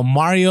 Yeah. But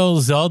Mario,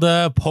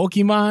 Zelda,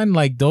 Pokemon,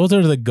 like those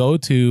are the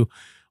go-to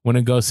when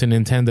it goes to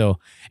Nintendo.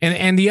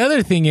 And the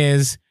other thing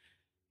is,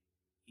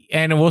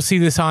 and we'll see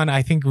this on,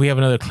 I think we have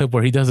another clip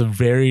where he does a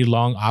very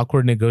long,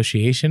 awkward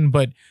negotiation,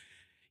 but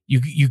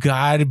you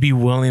got to be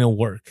willing to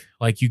work.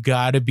 Like, you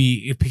got to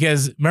be,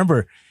 because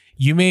remember,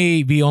 you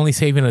may be only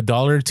saving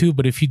 $1 or $2,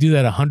 but if you do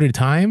that 100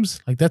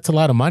 times, like, that's a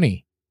lot of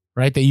money,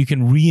 right? That you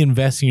can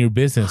reinvest in your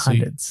business.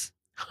 Hundreds.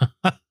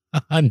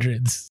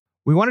 Hundreds.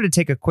 We wanted to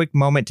take a quick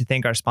moment to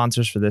thank our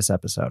sponsors for this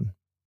episode.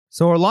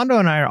 So Orlando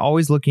and I are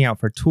always looking out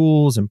for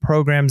tools and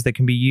programs that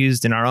can be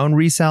used in our own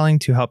reselling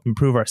to help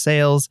improve our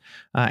sales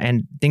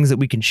and things that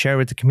we can share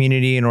with the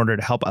community in order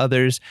to help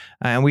others.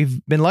 And we've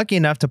been lucky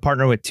enough to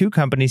partner with 2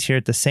 companies here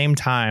at the same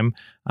time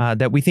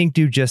that we think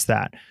do just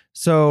that.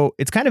 So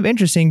it's kind of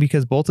interesting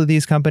because both of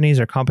these companies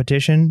are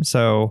competition.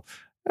 So,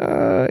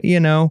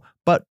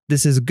 but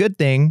this is a good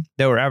thing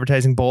that we're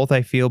advertising both,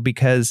 I feel,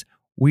 because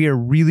we are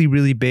really,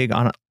 really big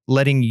on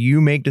letting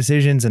you make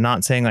decisions and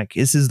not saying like,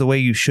 this is the way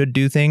you should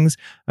do things,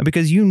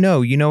 because you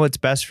know what's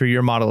best for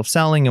your model of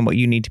selling and what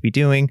you need to be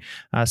doing.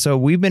 So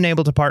we've been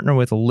able to partner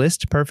with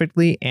List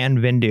Perfectly and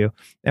Vendoo.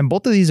 And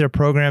both of these are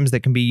programs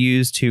that can be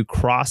used to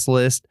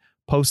cross-list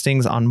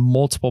postings on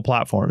multiple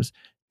platforms.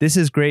 This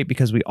is great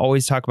because we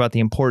always talk about the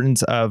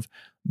importance of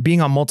being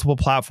on multiple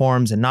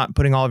platforms and not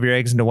putting all of your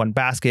eggs into one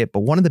basket.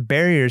 But one of the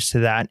barriers to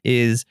that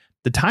is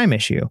the time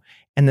issue.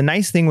 And the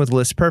nice thing with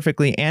List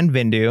Perfectly and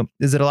Vendoo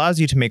is it allows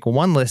you to make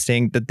one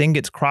listing that then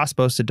gets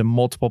cross-posted to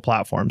multiple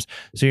platforms.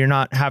 So you're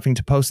not having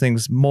to post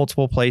things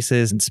multiple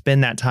places and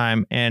spend that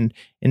time. And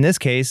in this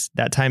case,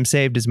 that time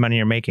saved is money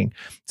you're making.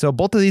 So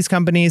both of these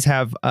companies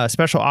have a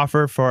special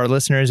offer for our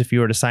listeners if you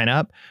were to sign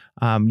up.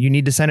 You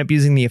need to sign up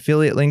using the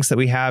affiliate links that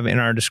we have in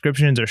our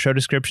descriptions or show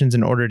descriptions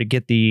in order to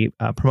get the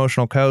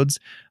promotional codes.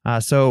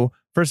 So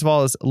first of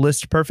all is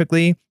List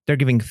Perfectly. They're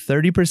giving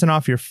 30%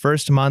 off your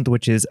first month,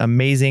 which is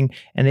amazing.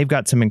 And they've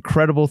got some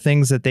incredible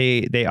things that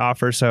they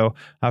offer. So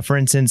for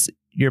instance,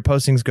 your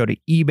postings go to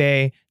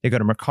eBay, they go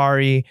to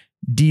Mercari,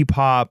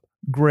 Depop,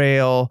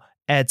 Grail,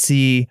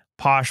 Etsy,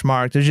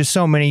 Poshmark. There's just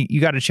so many.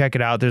 You got to check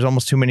it out. There's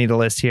almost too many to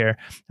list here.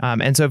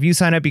 And so if you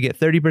sign up, you get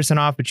 30%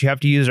 off, but you have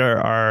to use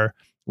our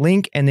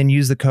link and then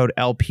use the code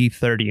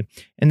LP30.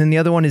 And then the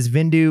other one is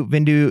Vendoo.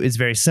 Vendoo is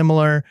very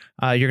similar.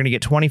 You're going to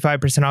get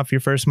 25% off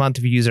your first month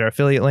if you use our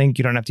affiliate link.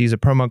 You don't have to use a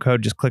promo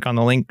code. Just click on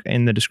the link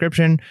in the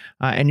description.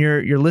 And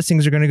your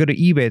listings are going to go to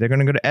eBay. They're going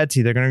to go to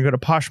Etsy. They're going to go to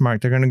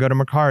Poshmark. They're going to go to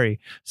Mercari.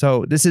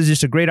 So this is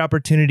just a great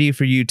opportunity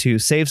for you to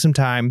save some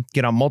time,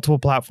 get on multiple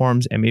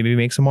platforms, and maybe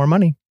make some more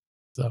money.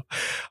 So,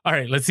 all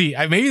right, let's see.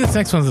 Maybe this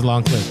next one's a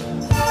long clip.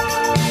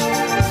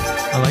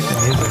 I like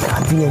the music.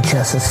 God,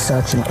 VHS is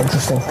such an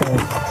interesting thing.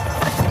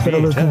 Can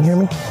you hear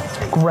me?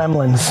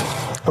 Gremlins.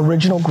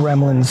 Original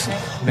Gremlins.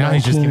 Now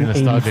he's just getting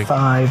nostalgic.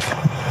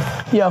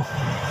 Yo.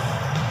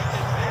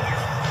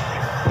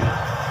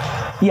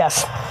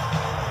 Yes.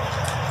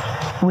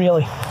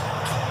 Really.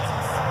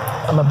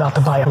 I'm about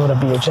to buy a load of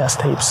VHS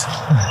tapes.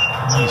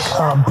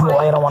 Oh boy,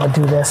 I don't want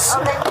to do this.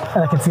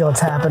 And I can feel it's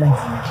happening.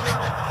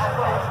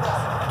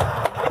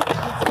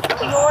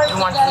 You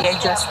want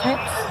VHS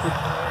tapes?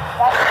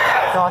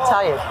 No, I'll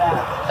tell you.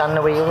 Down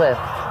the way you live.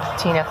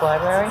 Teaneck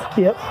Library.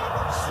 Yep.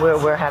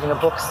 We're having a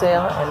book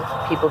sale,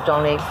 and people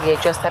donate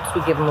VHS tapes.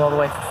 We give them all the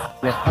way.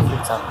 We have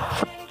hundreds of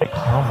them.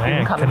 Oh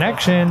man,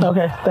 connection.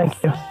 Okay,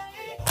 thank you.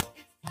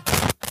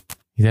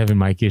 He's having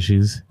mic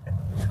issues.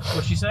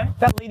 What'd she say?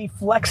 That lady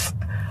flexed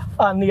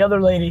on the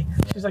other lady.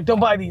 She's like, don't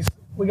buy these.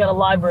 We got a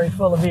library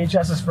full of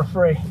VHSs for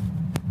free.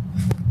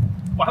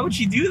 Why would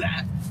she do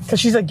that? Because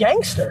she's a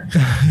gangster.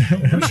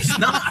 No, she's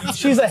not.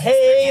 She's a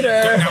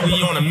hater. Now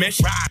we on a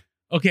mission.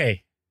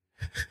 Okay.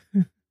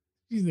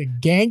 She's a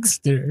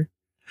gangster.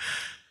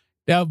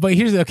 Now, but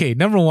here's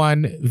number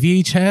one,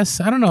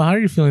 VHS. I don't know. How are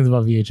your feelings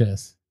about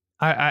VHS?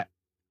 I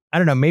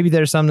don't know. Maybe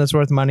there's some that's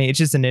worth money. It's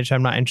just a niche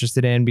I'm not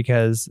interested in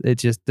because it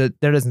just there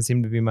doesn't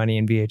seem to be money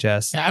in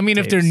VHS. I mean,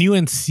 if they're new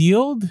and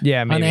sealed,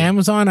 yeah, maybe. On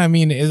Amazon. I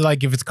mean, it's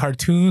like if it's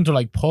cartoons or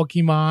like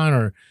Pokemon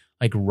or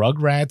like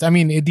Rugrats. I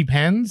mean, it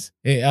depends.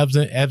 It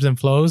ebbs and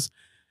flows.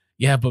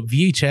 Yeah, but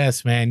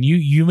VHS, man,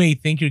 you may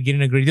think you're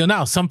getting a great deal.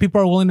 Now, some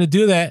people are willing to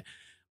do that,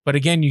 but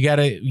again, you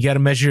gotta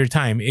measure your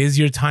time. Is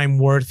your time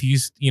worth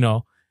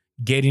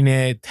getting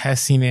it,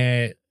 testing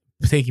it,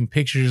 taking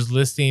pictures,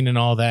 listing, and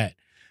all that?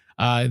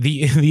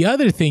 The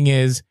other thing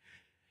is,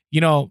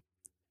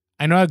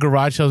 I know at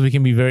garage sales we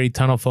can be very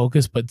tunnel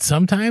focused, but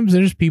sometimes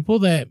there's people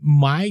that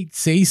might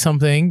say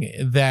something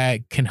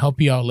that can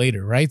help you out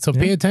later, right? So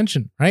pay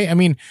attention, right? I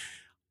mean,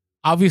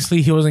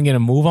 obviously he wasn't going to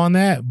move on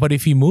that, but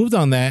if he moved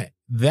on that,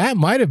 that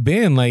might have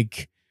been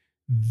like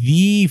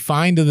the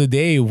find of the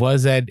day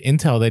was that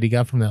intel that he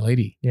got from that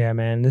lady. Yeah,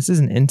 man, this is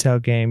an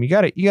intel game. You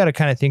gotta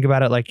kind of think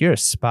about it like you're a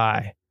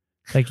spy.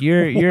 Like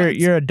you're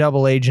a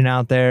double agent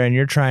out there, and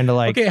you're trying to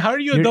like. Okay, how are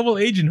you a double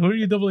agent? Who are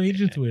you double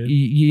agents with?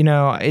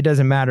 It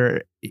doesn't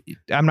matter.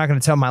 I'm not going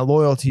to tell my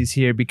loyalties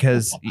here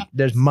because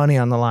there's money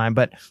on the line.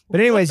 But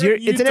anyways,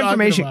 it's an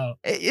information.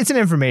 It's an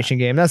information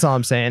game. That's all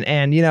I'm saying.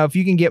 And if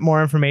you can get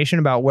more information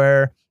about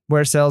where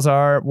sales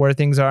are, where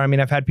things are. I mean,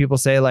 I've had people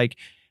say like,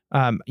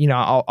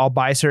 I'll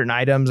buy certain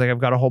items. Like I've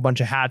got a whole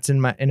bunch of hats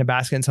in a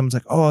basket, and someone's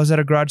like, "Oh, I was at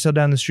a garage sale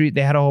down the street.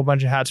 They had a whole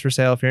bunch of hats for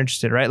sale. If you're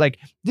interested, right?" Like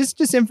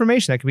just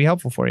information that could be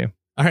helpful for you.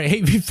 All right.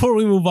 Hey, before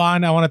we move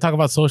on, I want to talk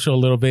about social a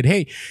little bit.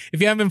 Hey, if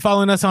you haven't been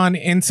following us on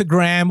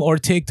Instagram or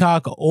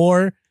TikTok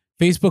or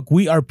Facebook,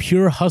 we are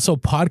Pure Hustle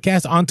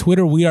Podcast. On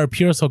Twitter, we are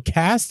Pure Hustle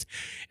Cast.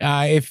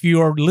 If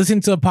you're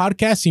listening to a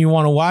podcast and you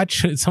want to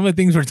watch some of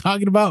the things we're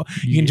talking about,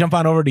 you can jump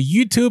on over to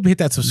YouTube, hit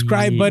that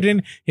subscribe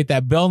button, hit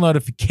that bell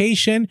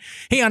notification.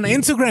 Hey, on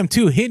Instagram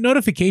too, hit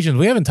notifications.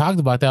 We haven't talked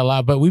about that a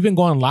lot, but we've been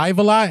going live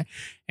a lot.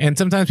 And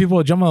sometimes people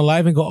will jump on the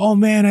live and go, "Oh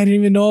man, I didn't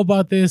even know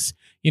about this."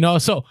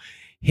 So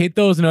hit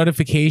those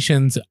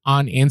notifications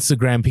on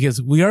Instagram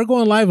because we are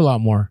going live a lot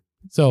more.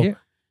 So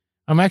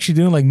I'm actually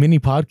doing like mini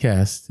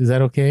podcasts. Is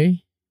that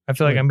okay? I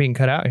feel like I'm being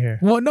cut out here.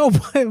 Well, no,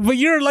 but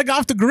you're like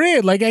off the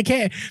grid. Like I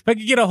can't, if I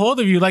could get a hold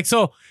of you. Like,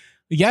 so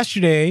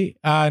yesterday,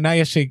 not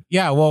yesterday.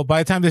 Yeah. Well,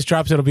 by the time this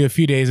drops, it'll be a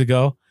few days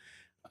ago.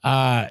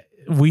 I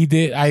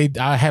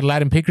had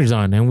Latin Pickers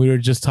on and we were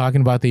just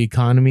talking about the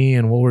economy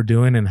and what we're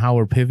doing and how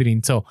we're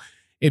pivoting. So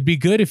it'd be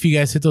good if you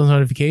guys hit those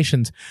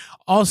notifications.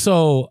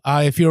 Also,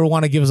 if you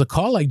want to give us a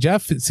call like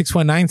Jeff,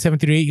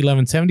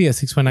 619-738-1170 at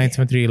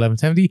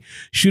 619-738-1170.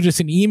 Shoot us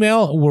an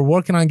email. We're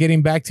working on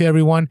getting back to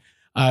everyone.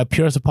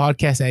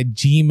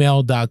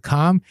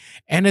 purehustlepodcast@gmail.com.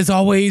 And as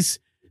always,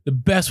 the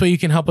best way you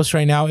can help us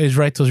right now is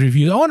write those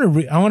reviews. I want to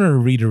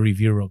read a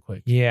review real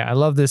quick. Yeah, I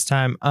love this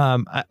time.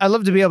 I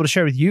love to be able to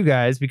share with you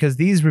guys because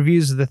these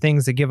reviews are the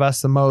things that give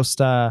us the most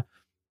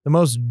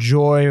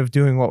joy of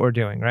doing what we're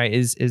doing, right?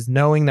 Is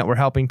knowing that we're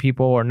helping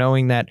people or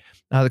knowing that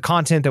the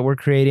content that we're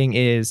creating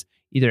is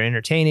either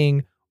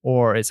entertaining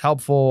or is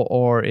helpful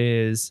or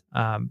is,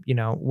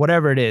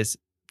 whatever it is,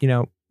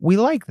 we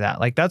like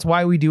that. Like, that's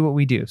why we do what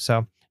we do.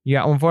 So you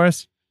got one for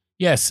us?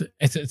 Yes.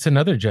 It's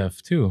another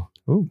Jeff too.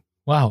 Ooh.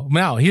 Wow.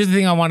 Now, here's the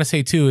thing I want to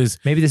say too is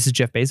maybe this is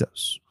Jeff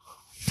Bezos.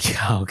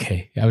 Yeah.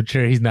 Okay. I'm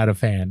sure he's not a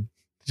fan.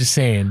 Just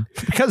saying.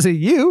 Because of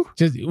you.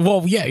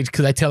 Yeah,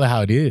 because I tell her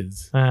how it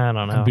is. I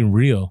don't know. I've been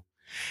real.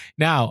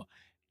 Now,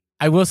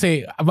 I will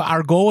say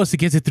our goal was to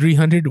get to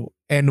 300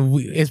 and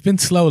it's been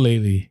slow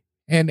lately.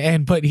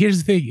 But here's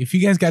the thing. If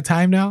you guys got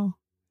time now,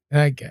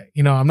 like,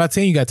 I'm not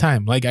saying you got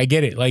time. Like, I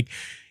get it. Like,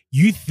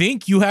 you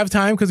think you have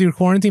time because you're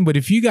quarantined, but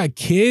if you got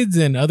kids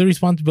and other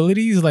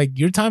responsibilities, like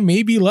your time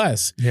may be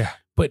less. Yeah.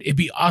 But it'd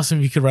be awesome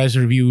if you could write a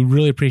review. We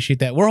really appreciate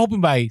that. We're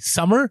hoping by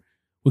summer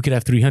we could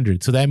have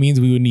 300. So that means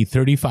we would need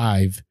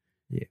 35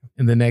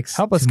 in the next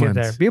Help us 2 get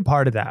months. there. Be a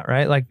part of that,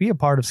 right? Like, be a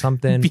part of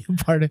something Be a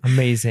part of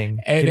amazing.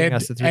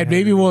 And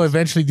maybe we'll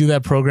eventually do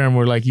that program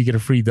where like you get a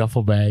free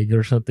duffel bag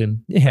or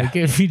something. Yeah. Like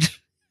if you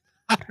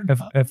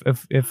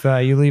if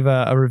you leave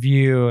a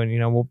review and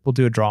we'll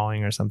do a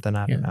drawing or something.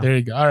 I don't know. There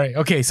you go. All right.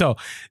 Okay. So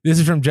this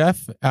is from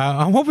Jeff.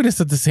 I'm hoping it's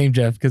not the same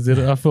Jeff because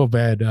I feel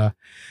bad.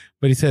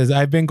 But he says,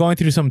 I've been going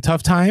through some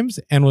tough times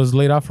and was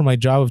laid off from my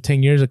job of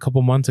 10 years a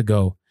couple months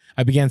ago.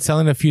 I began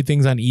selling a few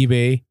things on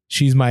eBay.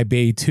 She's my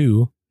bae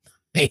too.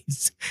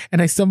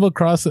 And I stumbled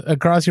across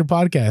your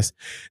podcast.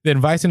 The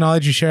advice and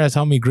knowledge you share has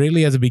helped me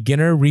greatly as a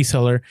beginner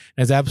reseller and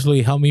has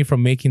absolutely helped me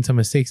from making some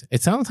mistakes.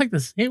 It sounds like the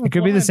same. It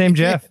could be the same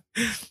Jeff.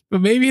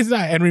 But maybe it's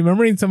not. And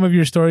remembering some of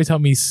your stories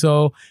helped me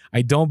so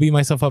I don't beat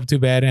myself up too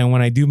bad and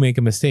when I do make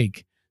a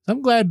mistake. So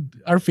I'm glad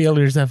our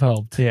failures have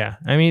helped. Yeah.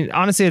 I mean,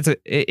 honestly,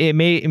 it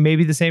may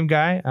be the same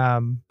guy.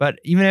 But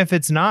even if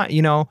it's not,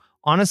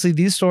 honestly,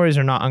 these stories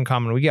are not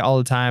uncommon. We get all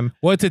the time.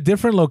 Well, it's a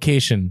different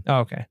location. Oh,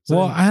 okay. So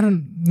well,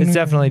 it's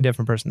definitely a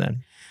different person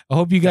then. I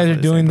hope you guys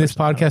are doing this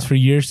podcast for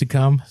years to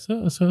come.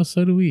 So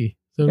do we.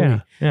 So do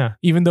we. Yeah.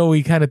 Even though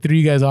we kind of threw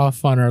you guys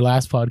off on our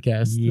last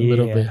podcast a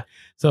little bit.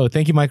 So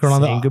thank you, Mike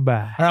Rolando. Saying goodbye.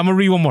 All right, I'm gonna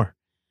read one more.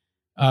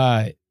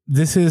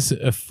 This is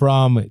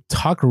from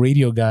Talk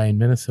Radio Guy in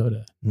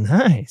Minnesota.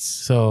 Nice.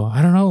 So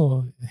I don't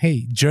know.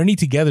 Hey, Journey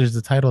Together is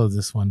the title of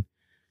this one.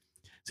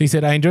 So he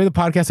said, I enjoy the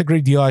podcast a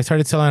great deal. I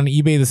started selling on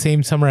eBay the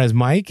same summer as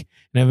Mike,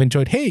 and I've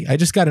enjoyed. Hey, I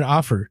just got an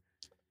offer.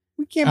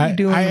 We can't be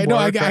doing. I know.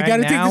 I got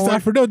to take this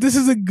offer. No, this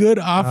is a good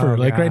offer.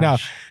 Right now,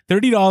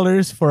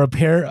 $30 for a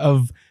pair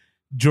of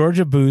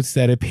Georgia boots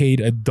that I paid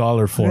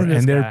 $1 for,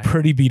 and they're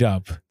pretty beat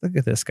up. Look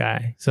at this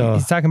guy. So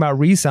he's talking about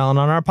reselling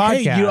on our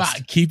podcast. Hey, you're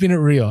keeping it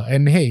real,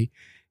 and hey,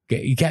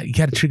 you got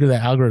to trigger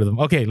that algorithm.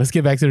 Okay, let's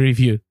get back to the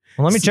review.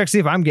 Well, let me check see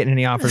if I'm getting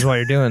any offers while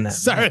you're doing that.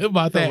 Sorry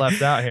about that.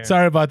 Left out here.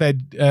 Sorry about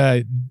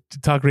that.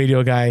 Talk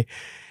Radio Guy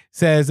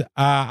says,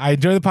 I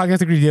enjoy the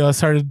podcast a great deal. I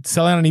started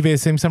selling on eBay the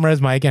same summer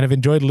as Mike and have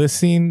enjoyed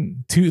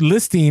listening to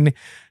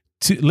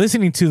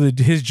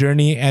his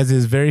journey as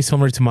is very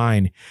similar to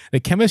mine. The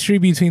chemistry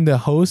between the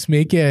hosts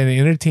make it an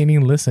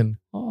entertaining listen.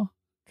 Oh,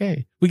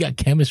 okay. We got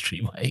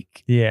chemistry,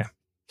 Mike. Yeah.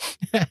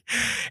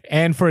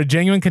 And for a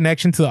genuine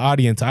connection to the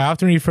audience, I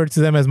often refer to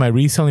them as my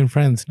reselling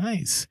friends.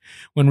 Nice.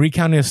 When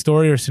recounting a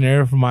story or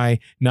scenario for my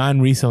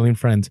non-reselling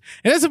friends.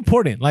 And that's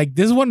important. Like,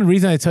 this is one of the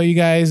reasons I tell you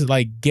guys,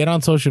 like, get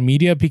on social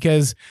media,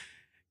 because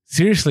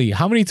seriously,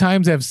 how many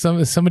times have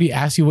somebody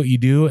asked you what you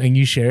do and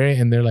you share it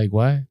and they're like,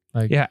 what?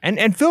 Like, yeah.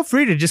 And feel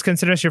free to just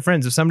consider us your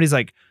friends. If somebody's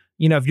like,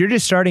 you know, if you're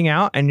just starting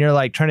out and you're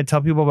like trying to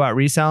tell people about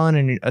reselling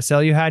and a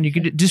sale you had, you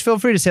could just feel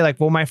free to say like,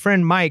 well, my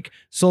friend Mike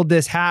sold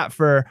this hat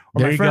for,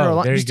 or my friend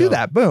Orlando. Just do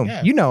that. Boom.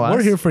 Yeah. You know us.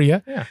 We're here for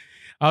you. Yeah.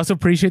 I also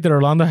appreciate that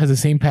Orlando has the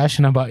same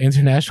passion about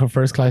international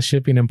first-class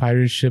shipping and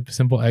pirate ship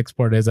simple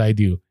export as I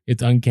do.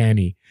 It's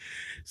uncanny.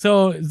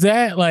 So is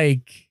that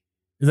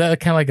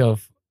kind of like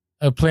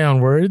a play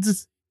on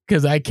words?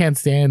 Because I can't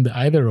stand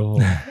either of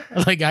them.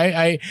 Like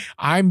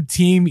I'm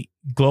team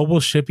global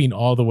shipping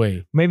all the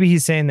way. Maybe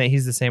he's saying that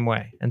he's the same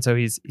way, and so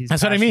he's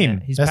that's what I mean.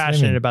 He's That's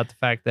passionate about the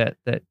fact that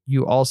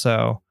you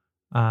also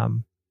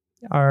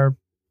are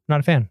not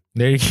a fan.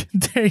 There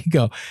you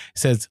go. It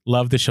says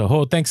love the show.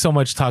 Oh, thanks so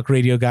much, Talk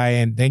Radio Guy,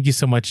 and thank you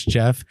so much,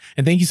 Jeff,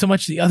 and thank you so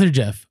much, the other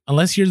Jeff.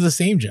 Unless you're the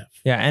same Jeff.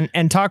 Yeah,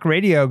 and Talk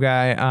Radio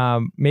Guy.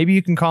 Maybe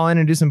you can call in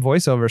and do some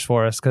voiceovers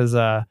for us because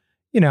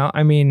you know,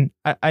 I mean,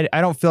 I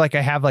don't feel like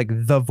I have like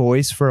the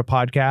voice for a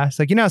podcast.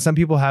 Like, you know, some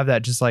people have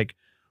that just like,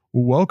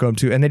 welcome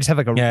to, and they just have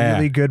like a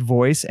really good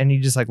voice and you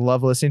just like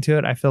love listening to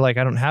it. I feel like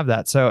I don't have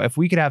that. So if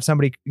we could have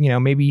somebody, you know,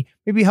 maybe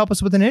help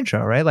us with an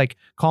intro, right? Like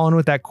calling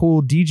with that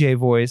cool DJ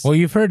voice. Well,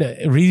 you've heard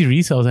Reezy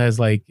Resells has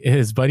like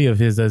his buddy of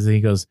his does, he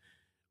goes,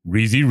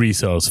 Reezy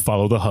Resells,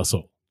 follow the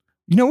hustle.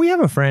 You know, we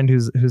have a friend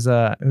who's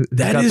that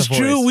is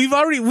true.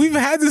 We've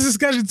had this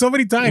discussion so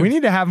many times. We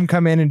need to have him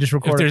come in and just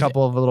record a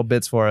couple of little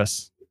bits for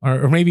us.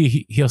 Or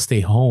maybe he'll stay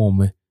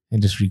home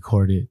and just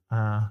record it.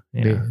 Yeah.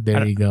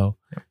 There you go.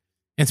 Yeah.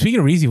 And speaking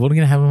of Reezy, we're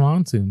going to have him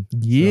on soon.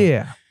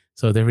 Yeah.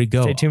 So there we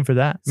go. Stay tuned for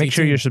that. Make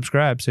sure you're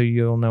subscribed so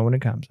you'll know when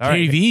it comes. All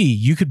right. KV,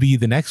 you could be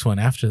the next one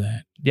after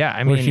that. Yeah.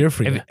 I mean, we're here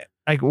for you.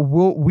 Like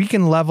we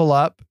can level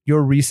up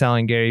your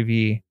reselling, Gary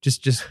V.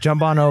 Just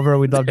jump on over.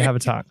 We'd love to have a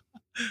talk.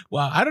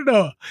 Well, I don't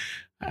know.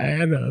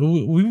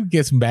 We would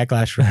get some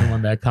backlash from him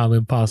on that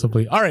comment,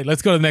 possibly. All right,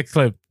 let's go to the next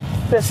clip.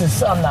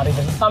 I'm not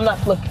even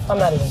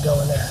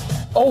going there.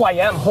 Oh, I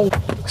am.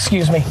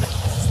 Excuse me.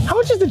 How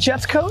much is the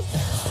Jets coat?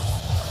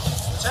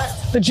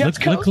 The Jets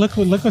coat? Look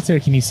what's there.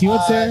 Can you see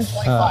what's there?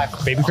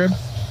 Baby crib?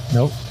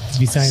 Nope. It's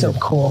beside so it.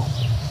 Cool.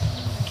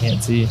 I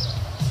can't see.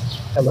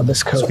 I love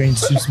this coat.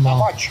 Screen's too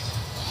small.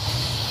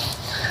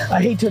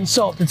 I hate to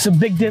insult. It's a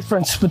big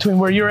difference between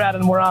where you're at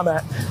and where I'm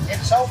at.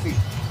 Insult me.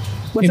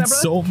 What's that,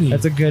 Insult me.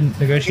 That's a good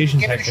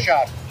negotiation tactic. Give it a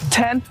shot.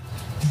 10?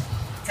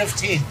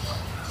 15.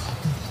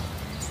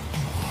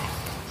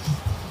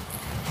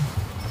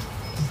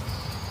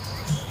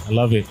 I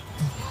love it.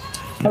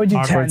 I would do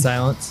Awkward 10.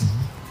 silence.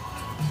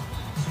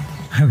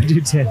 I would do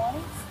 10.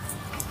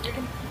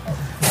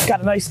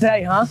 Got a nice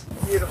day, huh?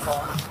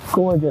 Beautiful.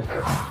 Gorgeous.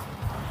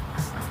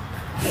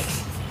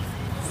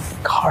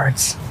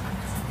 Cards.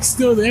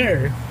 Still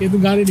there. He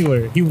hasn't gone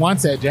anywhere. He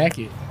wants that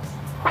jacket.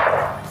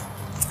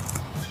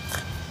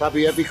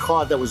 Probably every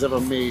card that was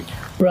ever made.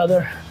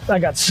 Brother, I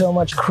got so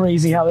much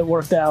crazy how it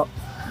worked out.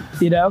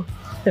 You know?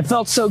 It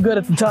felt so good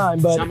at the time,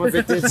 but... Some of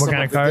it did. What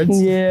kind of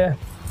cards? Yeah.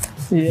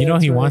 You know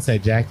he wants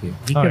that jacket.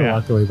 He could have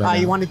walked away by now.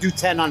 You want to do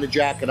 10 on the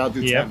jacket? I'll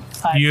do 10.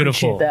 I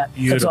Beautiful. appreciate that.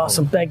 Beautiful. That's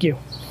awesome. Thank you.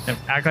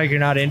 Act like you're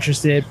not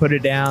interested. Put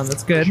it down.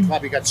 That's good. You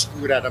probably got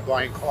screwed out of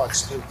buying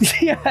cards too.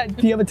 Yeah.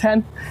 Do you have a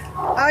 10?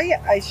 Oh,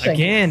 yeah. I should.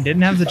 Again,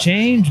 didn't have the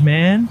change,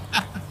 man.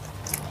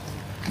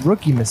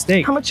 Rookie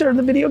mistake. How much are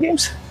the video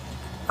games?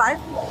 5.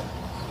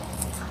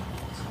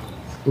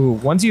 Ooh,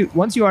 once you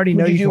already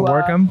know you can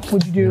work them.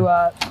 Would you do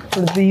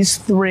for these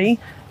 3,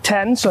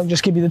 10? So I'll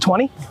just give you the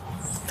 20.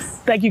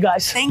 Thank you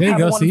guys. Thank you. Have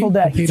There a you go,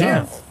 wonderful see? day.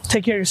 Yeah.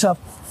 Take care of yourself.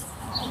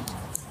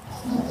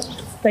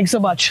 Thanks so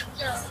much.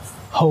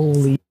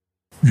 Holy.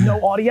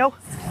 No audio?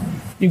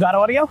 You got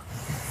audio?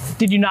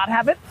 Did you not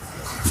have it?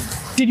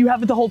 Did you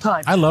have it the whole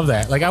time? I love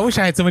that. Like, I wish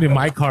I had somebody in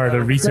my car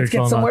to research.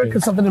 Let's get somewhere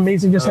because something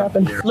amazing just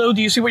happened. Lou,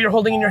 do you see what you're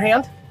holding in your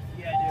hand?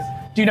 Yeah,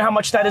 I do. Do you know how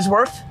much that is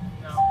worth?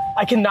 No.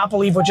 I cannot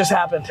believe what just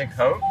happened. The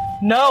coat?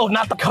 No,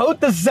 not the coat,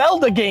 the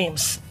Zelda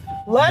games.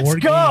 Let's More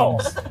go.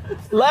 games.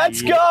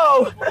 Let's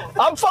go.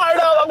 I'm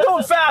fired up. I'm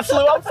going fast,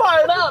 Lou. I'm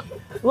fired up.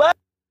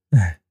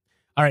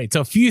 All right,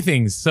 so a few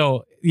things.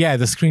 So yeah,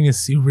 the screen is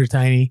super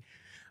tiny,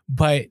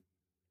 but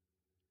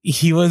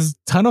he was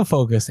tunnel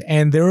focused,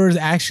 and there was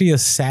actually a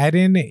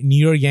satin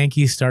New York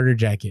Yankees starter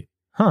jacket,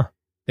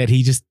 that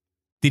he just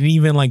didn't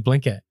even like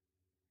blink at.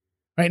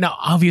 Right now,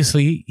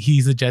 obviously,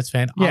 he's a Jets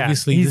fan. Yeah,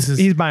 obviously,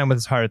 he's buying with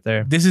his heart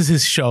there. This is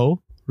his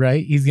show,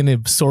 right? He's gonna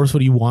source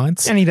what he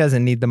wants, And he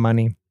doesn't need the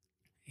money.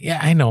 Yeah,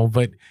 I know,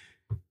 but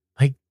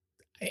like,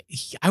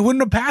 I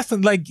wouldn't have passed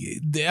him. Like,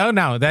 oh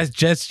no, that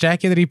Jets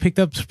jacket that he picked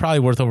up is probably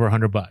worth over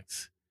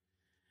 $100,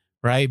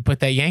 right? But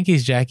that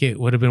Yankees jacket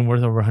would have been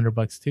worth over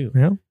 $100 too.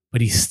 Yeah,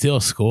 but he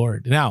still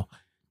scored. Now,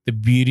 the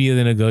beauty of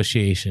the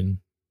negotiation,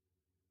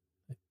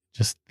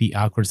 just the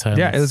awkward silence.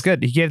 Yeah, it was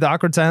good. He gave the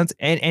awkward silence,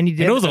 and he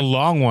did. And it was a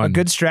long one. A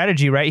good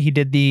strategy, right? He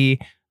did the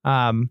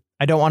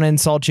I don't want to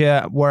insult you.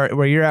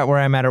 Where you're at, where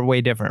I'm at are way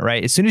different,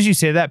 right? As soon as you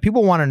say that,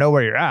 people want to know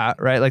where you're at,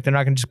 right? Like they're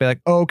not going to just be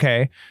like, oh,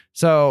 okay.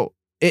 So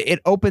it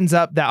opens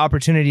up that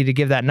opportunity to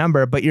give that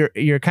number, but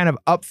you're kind of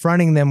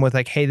upfronting them with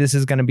like, hey, this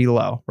is going to be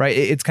low, right?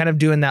 It's kind of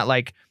doing that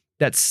like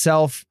that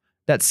self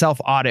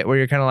audit where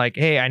you're kind of like,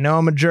 hey, I know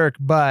I'm a jerk,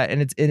 but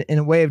and it's in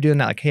a way of doing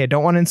that, like, hey, I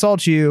don't want to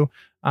insult you.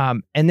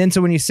 And then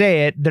so when you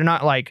say it, they're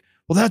not like,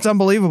 well, that's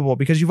unbelievable,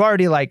 because you've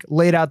already like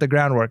laid out the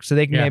groundwork. So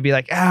they can maybe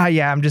like,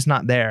 I'm just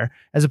not there,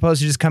 as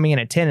opposed to just coming in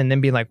at 10 and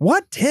then being like,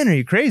 what, 10? Are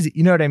you crazy?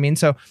 You know what I mean?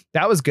 So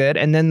that was good.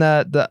 And then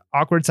the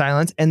awkward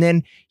silence. And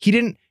then he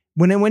didn't,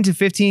 when it went to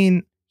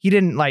 15, he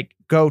didn't like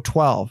go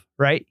 12,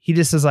 right? He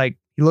just was like,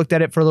 he looked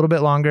at it for a little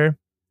bit longer.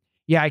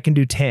 Yeah, I can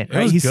do 10.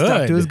 Right? He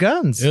stuck to his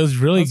guns. It was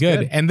really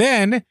good. And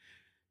then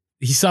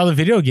he saw the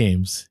video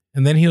games.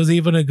 And then he was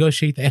able to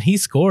negotiate that, and he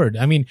scored.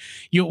 I mean,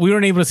 we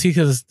weren't able to see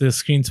because the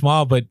screen's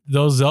small, but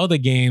those Zelda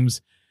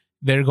games,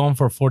 they're going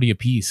for 40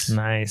 apiece.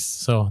 Nice.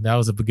 So that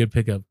was a good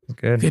pickup.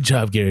 Good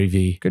job, Gary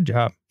V. Good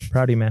job.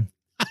 Proud of you, man.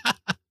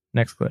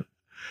 Next clip.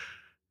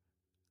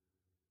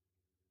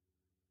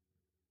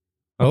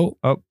 Oh,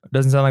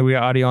 doesn't sound like we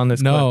got audio on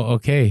this clip. No,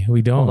 okay,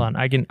 we don't. Hold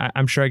on.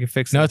 I'm sure I can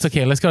fix it. No, it's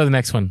okay. Let's go to the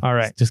next one. All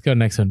right. Just go to the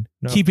next one.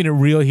 No. Keeping it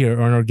real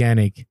here on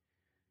organic.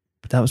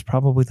 But that was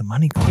probably the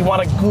money clip. You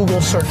want to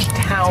Google search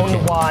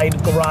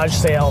town-wide garage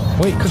sale.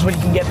 Wait. Because when you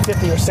can get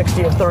 50 or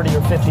 60 or 30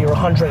 or 50 or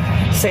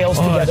 100 sales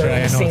together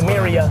in the same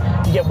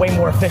area, you get way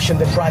more efficient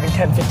than driving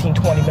 10, 15,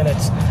 20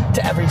 minutes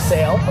to every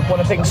sale.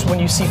 One of the things when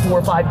you see 4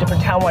 or 5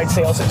 different town-wide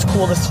sales, it's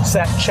cool to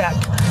check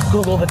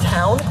Google the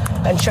town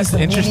and check the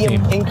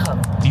median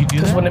income. Do you do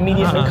that? Because when the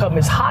median income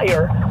is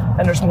higher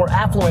and there's more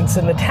affluence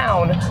in the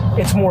town,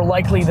 it's more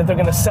likely that they're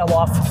going to sell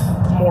off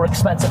more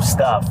expensive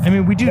stuff. I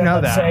mean, we do know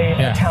let's that. say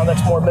a town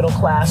that's more middle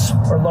class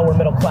or lower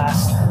middle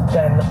class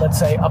than, let's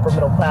say, upper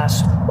middle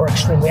class or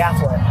extremely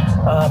affluent.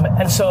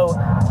 And so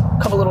a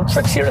couple little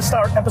tricks here to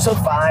start episode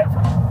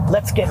 5.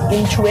 Let's get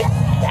into it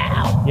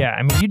now. Yeah,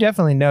 I mean, you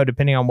definitely know,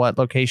 depending on what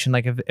location,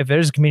 like if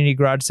there's a community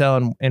garage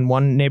sale in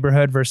one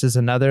neighborhood versus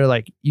another,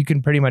 like you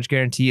can pretty much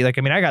guarantee, like,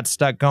 I mean, I got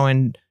stuck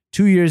going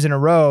 2 years in a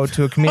row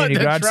to a community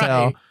garage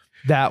sale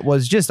that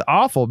was just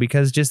awful,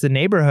 because just the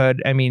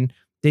neighborhood, I mean,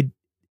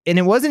 and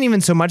it wasn't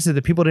even so much that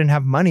the people didn't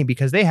have money,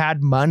 because they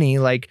had money,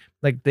 like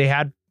they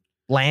had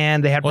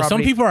land, they had property.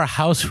 Some people are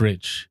house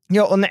rich.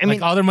 You know, I mean,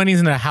 like all their money's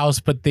in a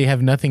house, but they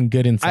have nothing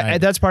good inside.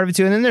 That's part of it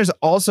too. And then there's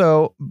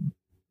also,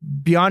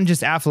 beyond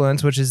just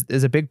affluence, which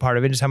is a big part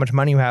of it, just how much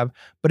money you have,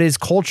 but is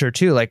culture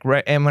too. Like,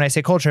 right. And when I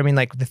say culture, I mean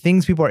like the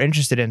things people are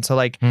interested in. So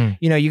like,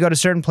 you know, you go to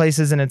certain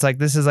places and it's like,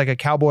 this is like a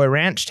cowboy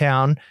ranch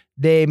town.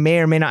 They may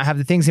or may not have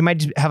the things. They might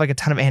just have like a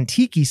ton of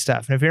antique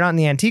stuff. And if you're not in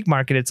the antique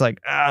market, it's like,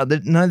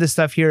 none of this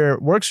stuff here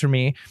works for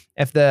me.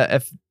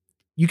 If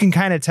you can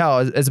kind of tell,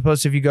 as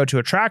opposed to if you go to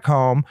a track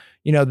home,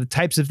 you know, the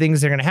types of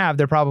things they're going to have,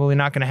 they're probably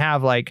not going to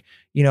have like,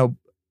 you know,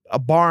 a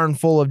barn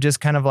full of just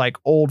kind of like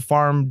old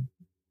farm,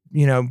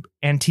 you know,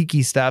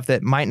 antique stuff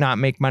that might not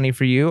make money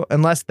for you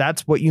unless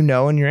that's what you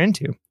know and you're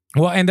into.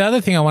 Well, and the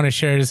other thing I want to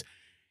share is,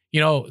 you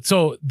know,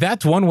 so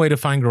that's one way to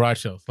find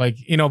garage sales. Like,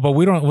 you know, but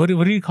we don't, what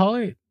do you call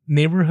it?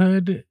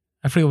 Neighborhood?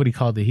 I forget what he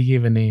called it. He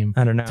gave a name.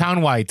 I don't know.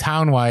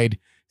 Townwide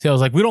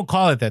sales. Like, we don't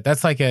call it that.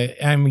 That's like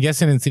I'm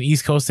guessing it's an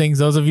East Coast thing.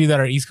 Those of you that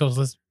are East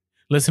Coast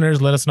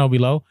listeners, let us know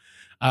below.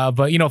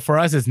 But, you know, for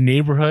us, it's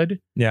neighborhood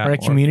or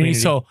community.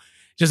 So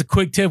just a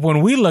quick tip,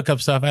 when we look up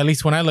stuff, at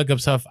least when I look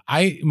up stuff,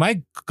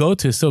 my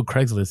go-to is still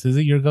Craigslist. Is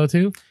it your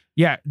go-to?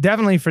 Yeah,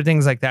 definitely for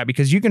things like that,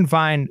 because you can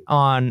find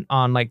on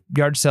like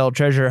Yard Sale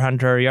Treasure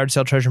Hunter, or Yard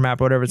Sale Treasure Map,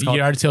 whatever it's called.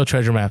 Yard Sale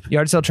Treasure Map.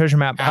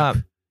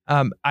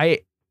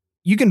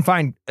 You can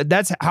find,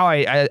 that's how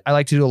I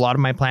like to do a lot of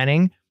my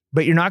planning,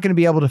 but you're not going to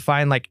be able to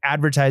find like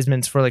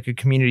advertisements for like a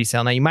community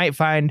sale. Now you might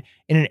find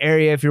in an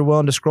area, if you're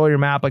willing to scroll your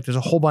map, like there's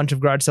a whole bunch of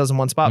garage sales in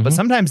one spot, but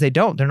sometimes they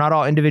don't. They're not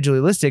all individually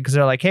listed, because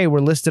they're like, hey,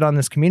 we're listed on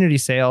this community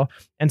sale.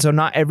 And so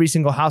not every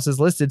single house is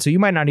listed. So you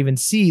might not even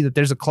see that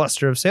there's a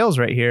cluster of sales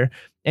right here,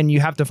 and you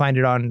have to find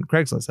it on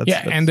Craigslist.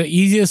 And the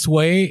easiest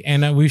way,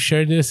 and we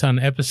shared this on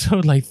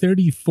episode like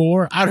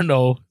 34, I don't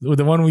know,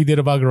 the one we did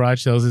about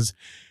garage sales, is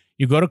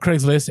you go to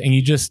Craigslist and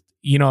you just,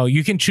 you know,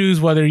 you can choose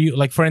whether you,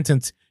 like for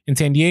instance, in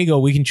San Diego,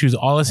 we can choose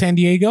all of San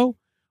Diego,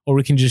 or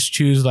we can just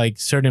choose like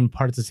certain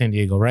parts of San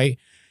Diego, right?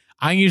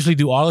 I usually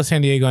do all of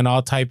San Diego, and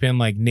I'll type in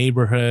like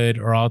neighborhood,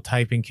 or I'll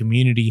type in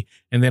community,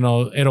 and then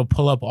it'll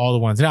pull up all the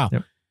ones. Now,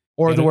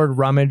 or the word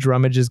rummage.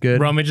 Rummage is good.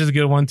 Rummage is a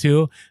good one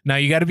too. Now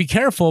you got to be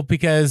careful,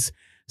 because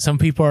some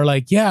people are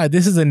like, yeah,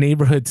 this is a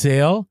neighborhood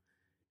sale,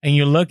 and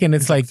you look and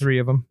it's like 3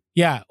 of them.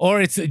 Yeah, or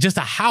it's just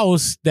a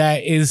house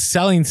that is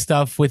selling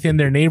stuff within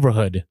their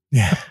neighborhood.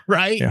 Yeah.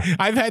 Right? Yeah.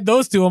 I've had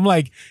those two. I'm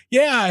like,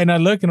 yeah. And I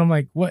look and I'm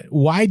like, what?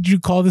 Why'd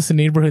you call this a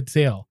neighborhood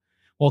sale?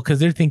 Well,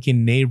 because they're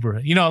thinking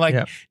neighborhood. You know, like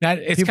that.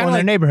 It's people in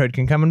their neighborhood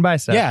can come and buy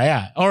stuff. Yeah,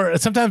 yeah. Or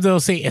sometimes they'll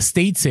say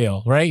estate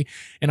sale, right?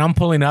 And I'm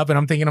pulling up and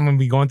I'm thinking I'm going to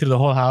be going through the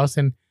whole house.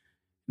 And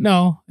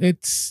no,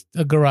 it's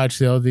a garage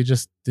sale. They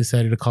just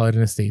decided to call it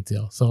an estate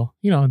sale. So,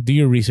 you know, do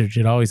your research.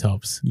 It always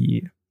helps.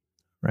 Yeah.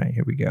 Right.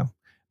 Here we go.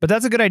 But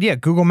that's a good idea.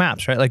 Google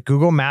Maps, right? Like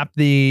Google Map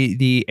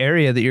the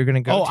area that you're going to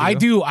go to.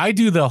 I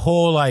do the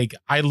whole, like,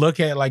 I look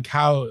at like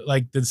how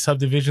like the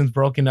subdivision's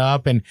broken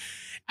up, and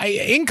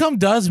income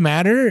does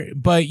matter,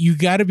 but you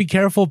got to be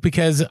careful,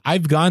 because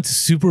I've gone to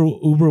super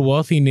uber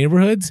wealthy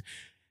neighborhoods,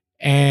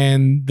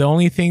 and the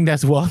only thing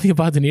that's wealthy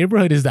about the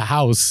neighborhood is the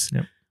house.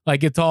 Yep.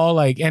 Like it's all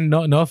like, and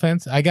no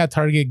offense, I got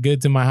Target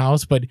goods in my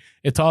house, but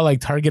it's all like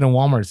Target and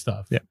Walmart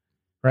stuff. Yeah.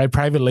 Right.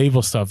 Private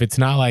label stuff. It's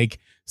not like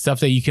stuff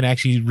that you can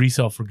actually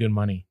resell for good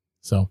money.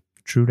 So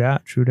true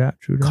that.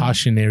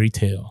 Cautionary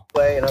tale.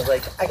 And I was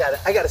like, I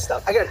gotta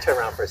stop. I gotta turn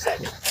around for a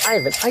second.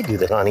 I do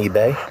this on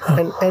eBay,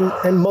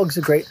 and mugs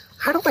are great.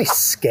 How do I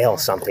scale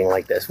something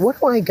like this? What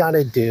do I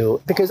gotta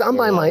do? Because I'm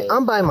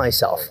by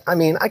myself. I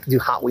mean, I can do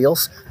Hot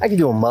Wheels. I can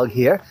do a mug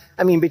here.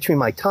 I mean, between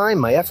my time,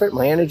 my effort,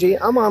 my energy,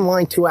 I'm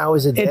online 2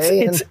 hours a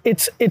day.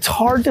 It's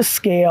hard to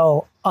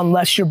scale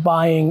unless you're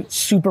buying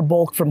super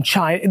bulk from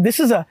China. This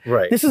is a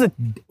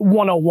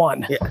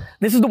 101. Yeah.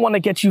 This is the one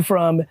that gets you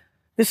from.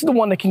 This is the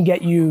one that can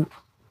get you.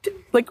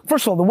 Like,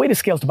 first of all, the way to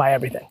scale is to buy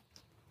everything.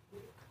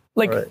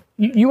 Like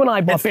you and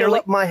I bought fill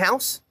up my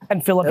house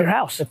and fill up your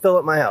house and fill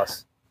up my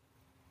house.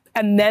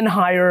 And then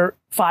hire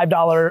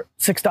 $5,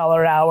 $6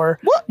 an hour,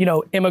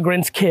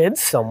 immigrants'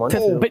 kids.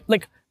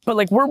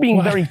 But we're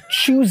being very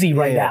choosy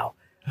right now.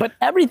 But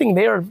everything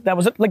there, that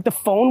was like the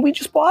phone we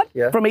just bought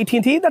from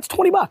AT&T, that's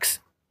 $20.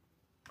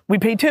 We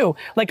paid $2.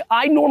 Like,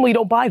 I normally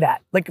don't buy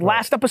that. Like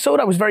last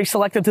episode, I was very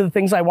selective to the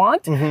things I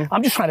want.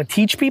 I'm just trying to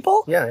teach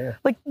people.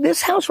 Like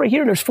this house right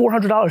here, there's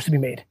 $400 to be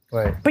made.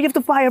 Right. But you have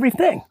to buy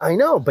everything. I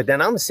know, but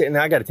then I'm sitting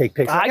there, I got to take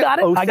pictures. I got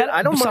it.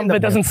 I don't Some mind of it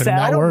doesn't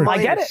sell.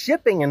 I get it.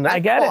 Shipping and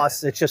that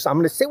costs. It's just, I'm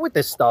going to sit with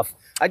this stuff.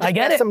 I just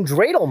got some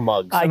dreidel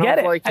mugs. I get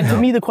it. Like, and to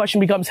me, the question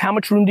becomes, how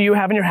much room do you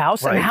have in your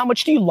house? And how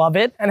much do you love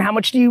it? And how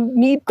much do you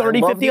need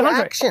 30, 50,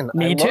 100? Action.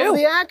 Me too. Love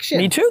the action.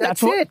 Me too.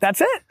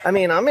 That's it. I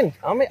mean, I'm in.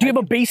 Do you have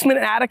a basement,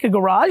 attic, a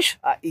garage?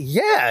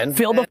 Yeah. And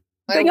fill the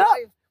thing up.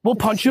 We'll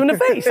punch you in the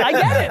face. I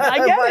get it.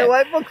 My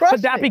wife will crush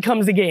But that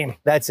becomes the game.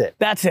 That's it.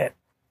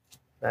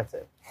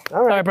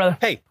 All right, brother.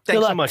 Hey,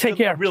 thanks so much. Take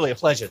care. Really a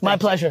pleasure. My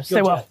pleasure.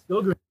 Stay well.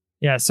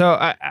 Yeah. So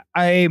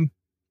I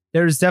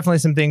there's definitely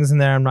some things in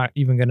there I'm not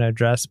even going to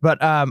address, but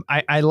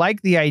I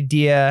like the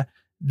idea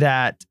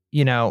that,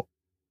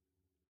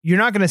 you're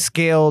not going to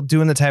scale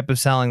doing the type of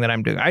selling that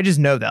I'm doing. I just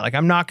know that. Like,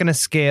 I'm not going to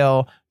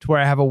scale to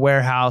where I have a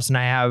warehouse and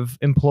I have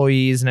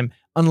employees, and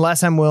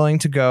unless I'm willing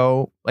to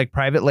go like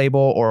private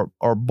label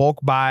or bulk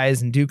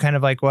buys and do kind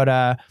of like what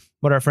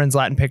our friends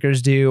Latin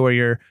Pickers do, where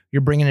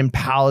you're bringing in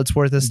pallets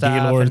worth of stuff.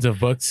 Gaylords of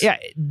books. Yeah,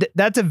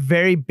 that's a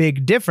very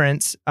big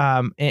difference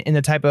in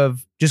the type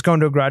of just going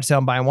to a garage sale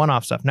and buying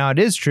one-off stuff. Now, it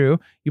is true.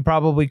 You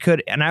probably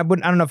could, and I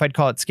don't know if I'd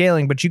call it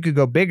scaling, but you could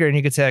go bigger and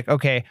you could say like,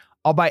 okay,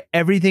 I'll buy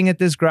everything at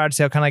this garage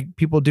sale, kind of like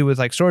people do with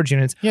like storage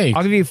units. Yeah,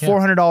 I'll give you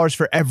 $400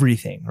 for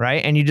everything,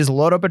 right? And you just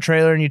load up a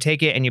trailer and you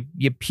take it and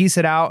you piece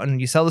it out and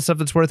you sell the stuff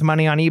that's worth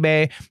money on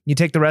eBay. You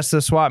take the rest of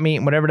the swap meat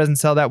and whatever doesn't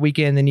sell that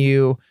weekend, then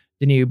you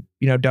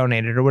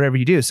donate it or whatever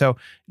you do. So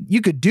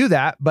you could do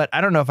that, but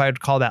I don't know if I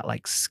would call that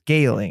like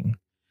scaling.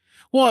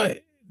 Well,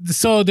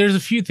 so there's a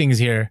few things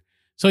here.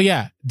 So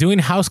yeah, doing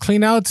house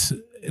cleanouts,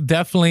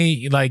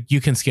 definitely like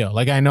you can scale.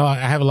 Like I know I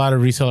have a lot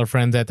of reseller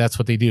friends that's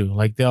what they do.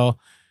 Like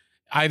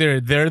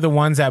they're the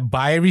ones that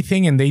buy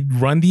everything and they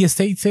run the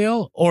estate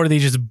sale, or they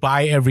just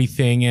buy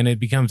everything and it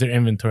becomes their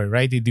inventory,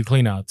 right? They do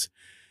cleanouts.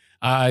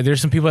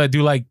 There's some people that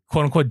do like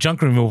quote unquote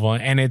junk removal,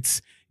 and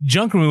it's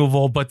junk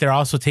removal, but they're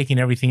also taking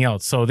everything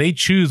else. So they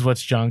choose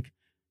what's junk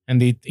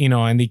and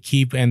they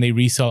keep and they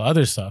resell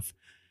other stuff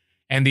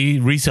and they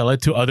resell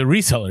it to other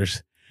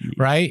resellers,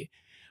 right?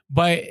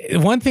 But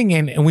one thing,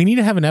 and we need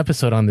to have an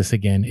episode on this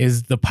again,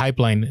 is the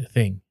pipeline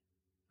thing,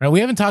 right?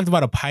 We haven't talked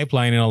about a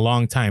pipeline in a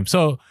long time.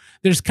 So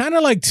there's kind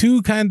of like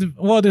two kinds of,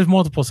 well, there's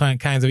multiple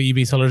kinds of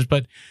eBay sellers,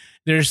 but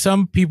there's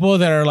some people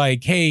that are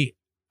like, hey,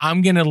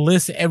 I'm going to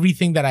list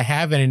everything that I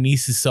have and it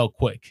needs to sell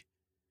quick,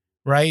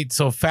 right?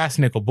 So fast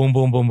nickel, boom,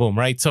 boom, boom, boom,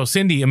 right? So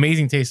Cindy,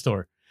 Amazing Taste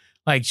Store,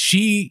 like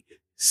she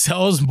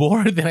sells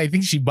more than I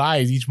think she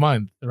buys each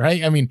month,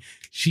 right? I mean,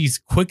 she's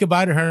quick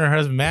about it. Her and her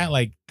husband, Matt,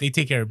 like they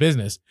take care of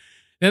business.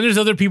 Then there's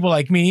other people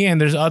like me, and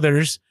there's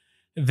others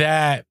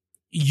that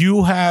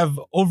you have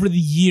over the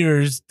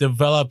years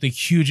developed a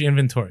huge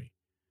inventory.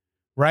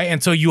 Right.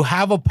 And so you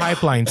have a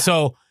pipeline.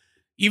 So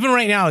even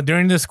right now,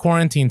 during this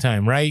quarantine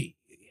time, right,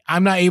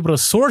 I'm not able to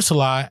source a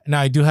lot.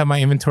 Now I do have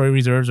my inventory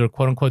reserves or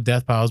quote unquote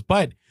death piles.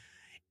 But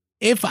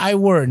if I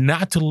were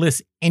not to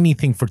list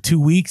anything for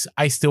 2 weeks,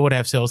 I still would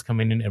have sales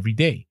coming in every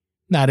day.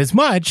 Not as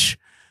much.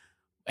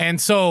 And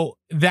so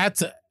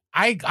that's,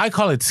 I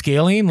call it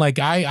scaling. Like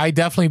I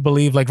definitely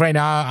believe, like right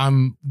now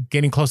I'm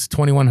getting close to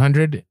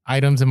 2,100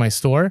 items in my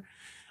store.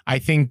 I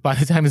think by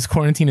the time this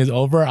quarantine is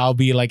over, I'll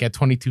be like at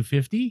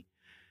 2,250.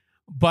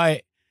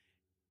 But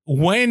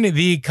when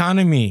the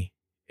economy,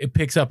 it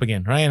picks up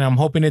again, right? And I'm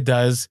hoping it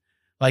does,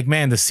 like,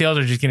 man, the sales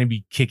are just going to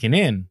be kicking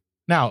in.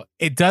 Now,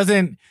 it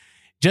doesn't,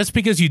 just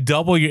because you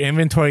double your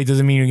inventory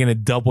doesn't mean you're going to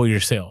double your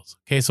sales.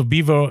 Okay. So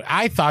Bevo,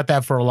 I thought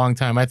that for a long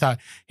time. I thought,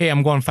 hey,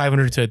 I'm going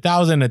 500 to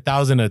 1,000,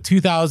 1,000 to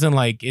 2,000.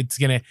 Like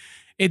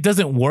it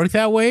doesn't work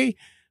that way.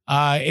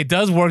 It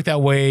does work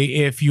that way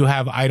if you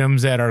have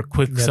items that are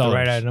quick sellers. The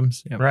right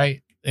items. Yep.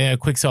 Right.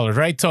 Quick sellers,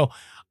 right? So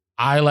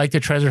I like the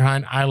treasure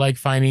hunt. I like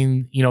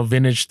finding,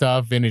 vintage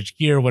stuff, vintage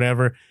gear,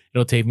 whatever.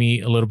 It'll take me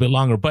a little bit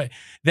longer. But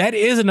that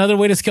is another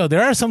way to scale.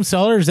 There are some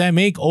sellers that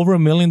make over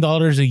 $1 million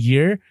a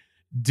year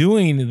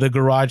doing the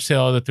garage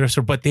sale, the thrift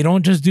store, but they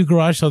don't just do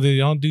garage sale. They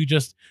don't do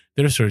just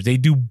thrift stores. They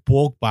do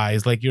bulk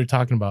buys like you're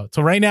talking about.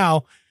 So right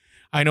now,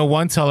 I know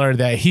one seller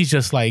that he's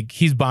just like,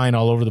 he's buying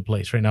all over the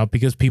place right now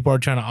because people are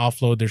trying to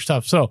offload their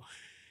stuff. So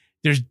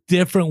there's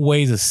different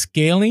ways of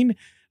scaling.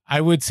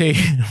 I would say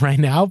right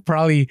now,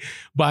 probably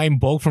buying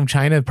bulk from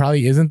China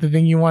probably isn't the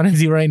thing you want to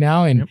do right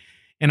now. And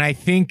and I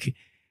think,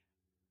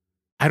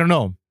 I don't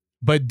know,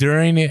 but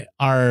during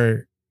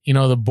our,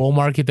 the bull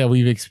market that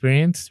we've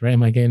experienced, right?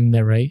 Am I getting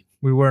that right?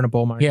 We were in a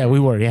bull market. Yeah, we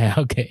were. Yeah,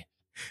 okay.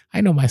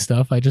 I know my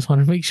stuff. I just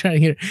want to make sure I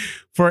hear.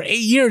 For 8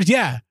 years,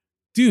 yeah.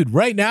 Dude,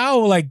 right now,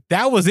 like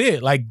that was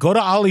it. Like go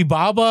to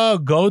Alibaba,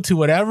 go to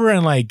whatever,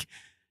 and like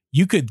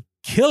you could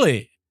kill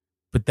it.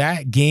 But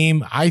that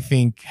game, I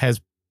think, has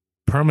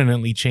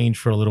permanently changed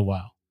for a little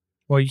while.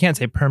 Well, you can't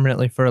say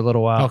permanently for a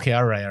little while. Okay,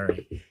 all right.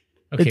 Okay,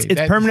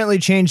 it's permanently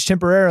changed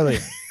temporarily.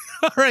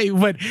 All right,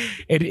 but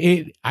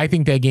I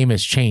think that game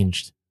has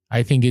changed.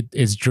 I think it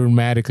is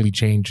dramatically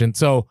changed. And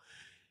so,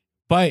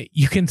 but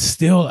you can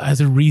still, as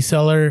a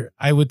reseller,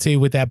 I would say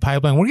with that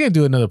pipeline, we're going to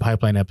do another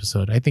pipeline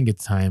episode. I think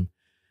it's time.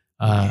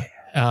 But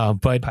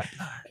pipelines.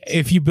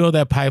 If you build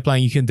that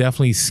pipeline, you can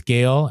definitely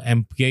scale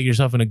and get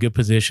yourself in a good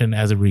position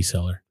as a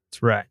reseller.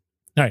 That's right.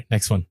 All right,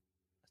 next one.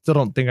 Still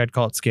don't think I'd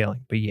call it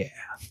scaling, but yeah.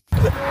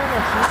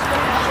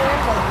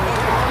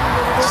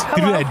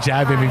 Do that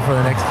jab at me for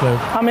the next clip.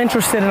 I'm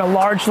interested in a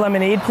large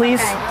lemonade,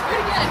 please. Would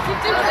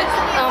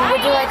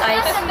you like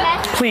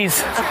ice?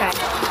 Please. Okay.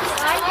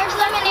 Large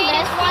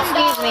lemonade.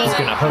 Excuse me.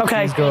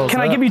 Okay. Can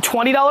I give you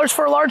 $20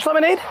 for a large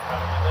lemonade?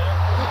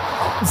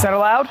 Is that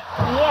allowed?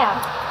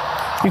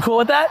 Yeah. You cool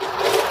with that?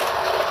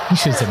 He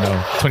should have said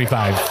no.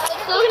 25. It's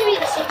going to be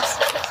the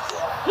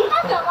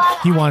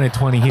 6. He wanted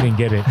 20. He didn't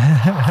get it.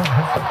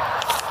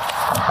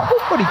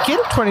 What do you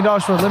get?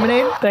 $20 for a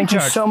lemonade? Thank you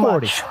so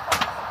much.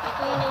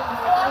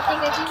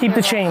 Keep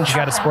the change. You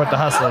got to support the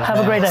hustlers. Have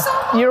a great day.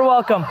 You're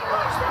welcome.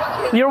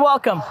 You're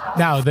welcome.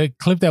 Now, the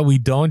clip that we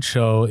don't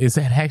show is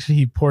that actually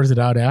he pours it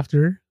out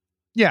after.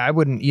 Yeah, I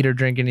wouldn't eat or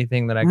drink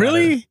anything that I got.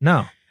 Really?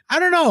 No. I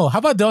don't know. How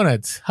about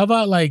donuts? How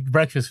about like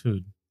breakfast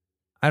food?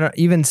 I don't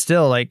even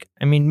still like,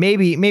 I mean,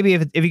 maybe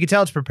if you could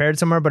tell it's prepared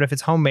somewhere, but if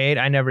it's homemade,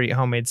 I never eat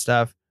homemade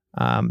stuff.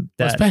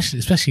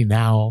 Especially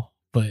now,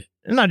 but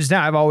not just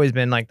now. I've always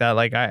been like that.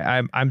 Like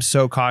I'm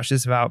so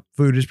cautious about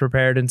food is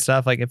prepared and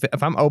stuff. Like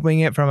if I'm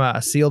opening it from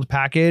a sealed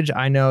package,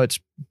 I know it's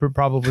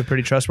probably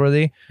pretty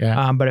trustworthy.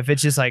 Yeah. But if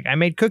it's just like I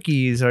made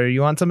cookies or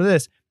you want some of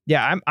this,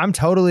 yeah, I'm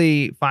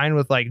totally fine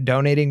with like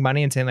donating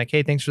money and saying like,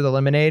 hey, thanks for the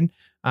lemonade.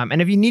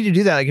 And if you need to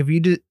do that, like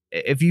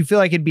if you feel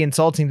like it'd be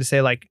insulting to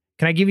say like,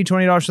 can I give you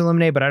 $20 for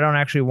lemonade, but I don't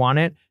actually want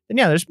it, then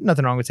yeah, there's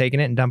nothing wrong with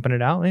taking it and dumping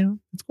it out.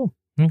 It's cool.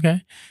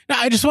 Okay. No,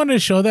 I just wanted to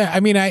show that.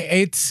 I mean,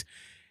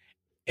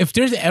 if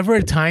there's ever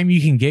a time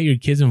you can get your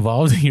kids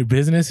involved in your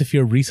business, if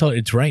you're a reseller,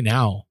 it's right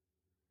now.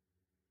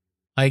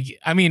 Like,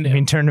 I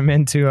mean, turn them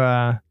into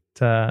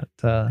to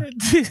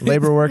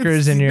labor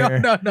workers in your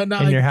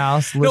in your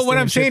house. No, what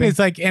I'm saying is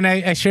like, and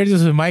I shared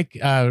this with Mike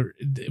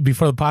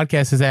before the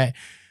podcast, is that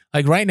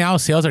like right now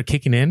sales are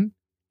kicking in,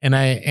 and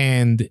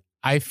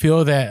I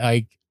feel that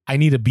like I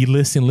need to be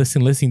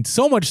listening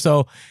so much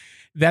so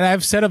that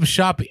I've set up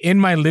shop in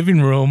my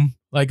living room,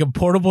 like a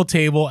portable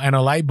table and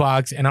a light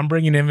box, and I'm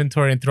bringing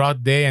inventory and throughout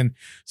the day. And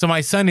so my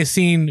son is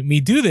seeing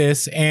me do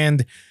this,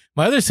 and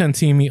my other son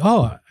seeing me,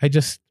 oh, I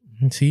just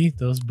see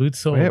those boots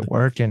sold. Quit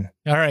working.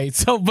 All right.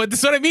 So, but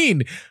that's what I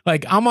mean.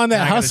 Like I'm on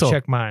that hustle.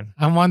 Check mine.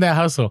 I'm on that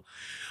hustle.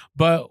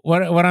 But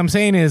what I'm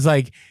saying is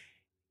like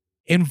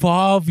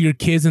involve your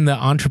kids in the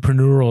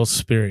entrepreneurial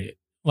spirit.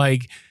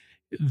 Like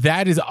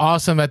that is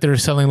awesome that they're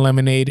selling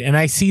lemonade. And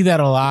I see that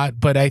a lot,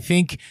 but I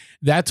think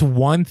that's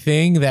one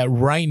thing that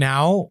right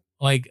now,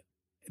 like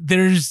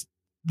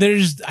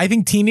I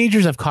think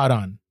teenagers have caught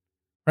on,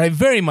 right?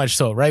 Very much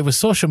so, right? With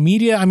social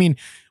media. I mean,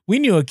 we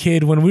knew a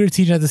kid when we were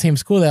teaching at the same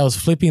school that was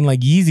flipping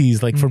like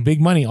Yeezys, like for big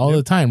money all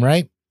the time,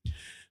 right?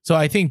 So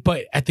I think,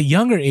 but at the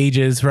younger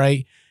ages,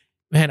 right,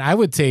 man, I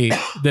would say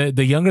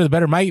the younger the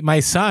better. My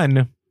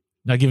son,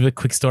 I'll give you a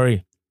quick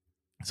story.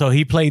 So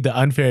he played the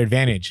unfair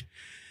advantage.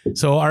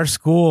 So our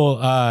school,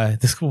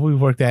 the school we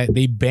worked at,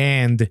 they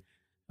banned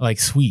like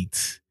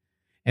sweets.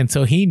 And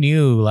so he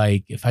knew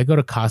like if I go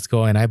to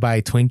Costco and I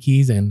buy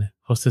Twinkies and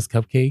Hostess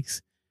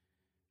cupcakes,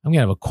 I'm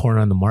gonna have a corner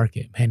on the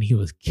market. Man, he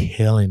was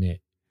killing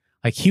it.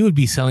 Like he would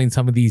be selling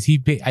some of these.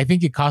 I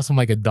think it cost him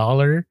like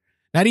 $1,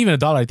 not even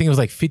 $1. I think it was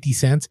like 50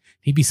 cents.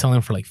 He'd be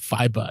selling for like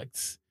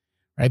 $5,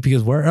 right?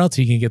 Because where else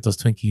you can get those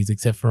Twinkies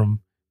except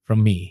from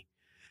me?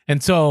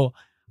 And so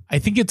I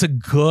think it's a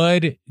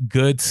good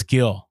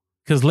skill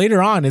because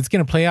later on it's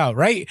going to play out,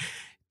 right?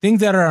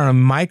 Things that are on a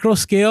micro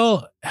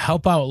scale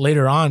help out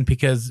later on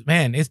because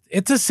man,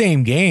 it's the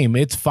same game.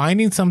 It's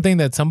finding something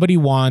that somebody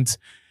wants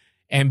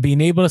and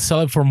being able to sell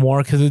it for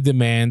more because of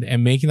demand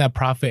and making that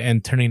profit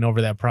and turning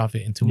over that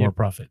profit into more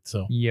profit.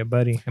 So yeah,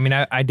 buddy. I mean,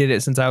 I did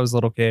it since I was a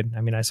little kid.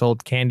 I mean, I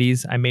sold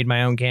candies. I made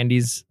my own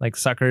candies like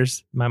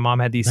suckers. My mom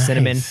had these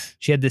cinnamon.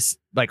 She had this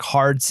like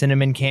hard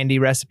cinnamon candy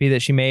recipe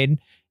that she made.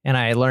 And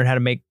I learned how to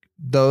make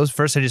those.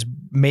 First, I just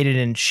made it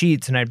in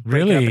sheets and I'd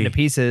break it up into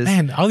pieces.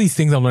 Man, all these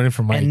things I'm learning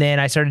from Mike. And then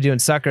I started doing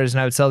suckers,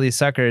 and I would sell these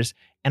suckers.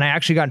 And I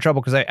actually got in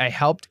trouble because I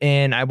helped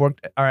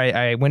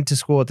I went to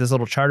school at this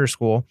little charter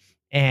school,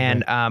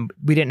 and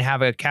we didn't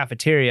have a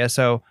cafeteria,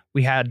 so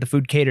we had the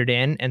food catered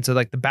in. And so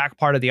like the back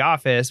part of the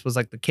office was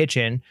like the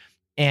kitchen.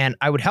 And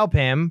I would help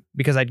him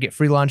because I'd get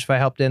free lunch if I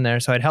helped in there.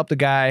 So I'd help the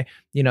guy,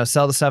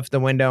 sell the stuff at the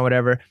window,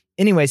 whatever.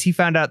 Anyways, he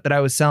found out that I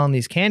was selling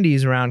these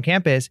candies around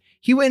campus.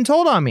 He went and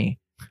told on me.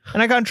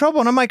 And I got in trouble.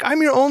 And I'm like,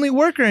 I'm your only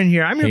worker in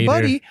here. I'm your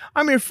buddy.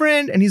 I'm your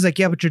friend. And he's like,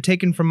 yeah, but you're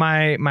taking from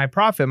my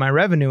profit, my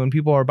revenue, and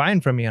people are buying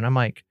from you. And I'm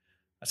like,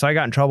 so I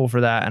got in trouble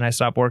for that. And I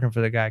stopped working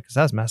for the guy because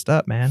that's messed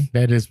up, man.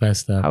 That is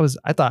messed up.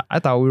 I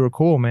thought we were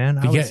cool, man.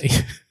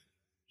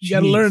 You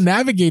got to learn,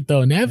 navigate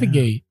though.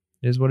 Navigate. Yeah.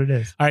 It is what it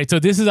is. All right, so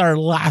this is our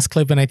last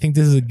clip, and I think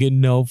this is a good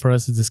note for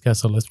us to discuss,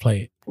 so let's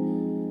play it.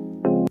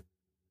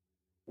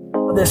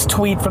 This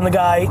tweet from the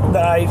guy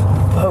that I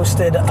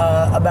posted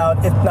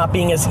about it not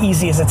being as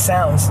easy as it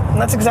sounds, and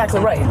that's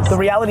exactly right. The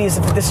reality is,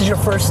 if this is your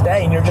first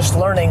day and you're just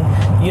learning,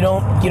 you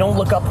don't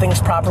look up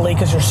things properly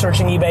because you're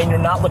searching eBay and you're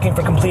not looking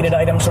for completed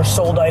items or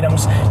sold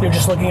items. You're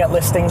just looking at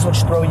listings,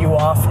 which throw you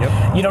off.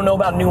 Yep. You don't know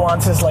about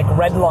nuances like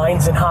red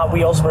lines in Hot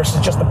Wheels versus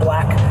just the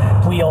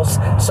black wheels.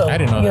 So I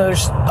didn't know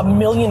there's a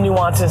million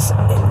nuances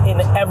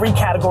in every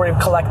category of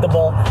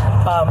collectible,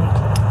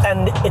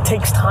 and it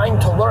takes time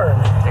to learn.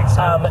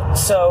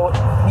 So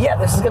yeah,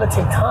 this is going to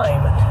take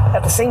time.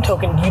 At the same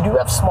token, you do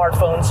have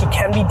smartphones. You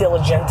can be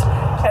diligent.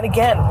 And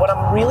again, what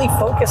I'm really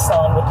focused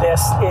on with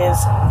this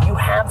is you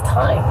have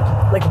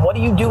time. Like, what are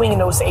you doing in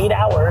those 8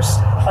 hours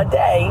a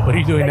day? What are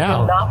you doing now?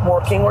 You're not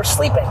working or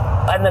sleeping.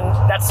 And then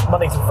that's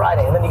Monday through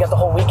Friday. And then you got the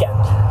whole weekend.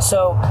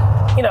 So,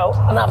 and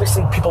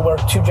obviously people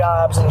work 2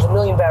 jobs and there's a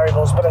million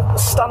variables, but a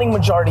stunning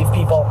majority of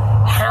people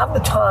have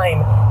the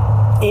time.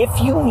 If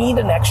you need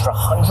an extra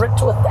 $100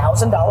 to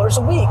 $1,000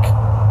 a week,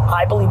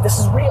 I believe this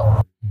is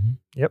real.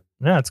 Yep.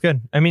 No, it's good.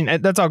 I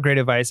mean, that's all great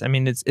advice. I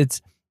mean,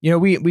 it's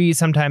we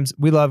sometimes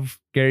we love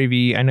Gary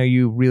Vee. I know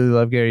you really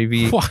love Gary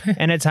Vee. What?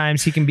 And at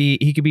times he can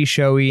be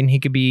showy, and he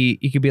could be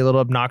a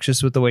little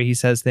obnoxious with the way he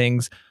says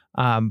things.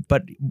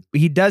 But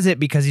he does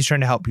it because he's trying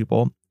to help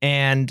people.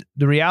 And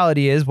the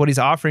reality is, what he's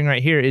offering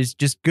right here is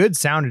just good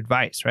sound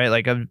advice, right?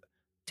 Like,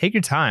 take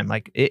your time.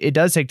 Like, it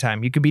does take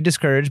time. You could be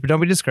discouraged, but don't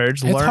be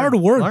discouraged. It's hard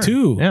work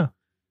too. Yeah.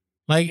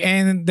 Like,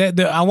 and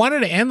I wanted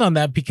to end on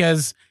that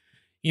because,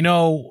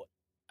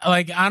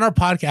 like on our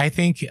podcast,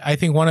 I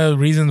think one of the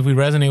reasons we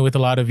resonate with a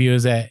lot of you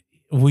is that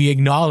we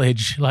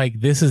acknowledge like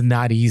this is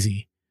not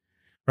easy,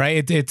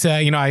 right? It's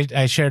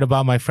I shared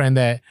about my friend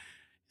that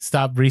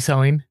stopped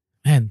reselling.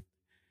 Man,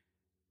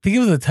 think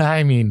of the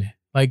timing,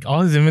 like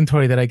all his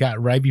inventory that I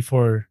got right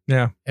before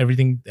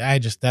everything.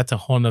 That's a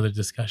whole nother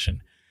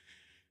discussion.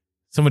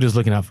 Somebody was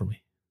looking out for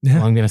me. Yeah.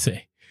 All I'm gonna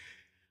say,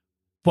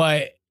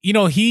 but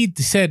he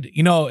said,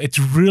 it's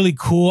really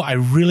cool. I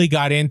really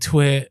got into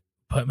it.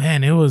 But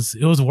man, it was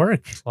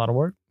work. It's a lot of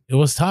work. It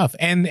was tough.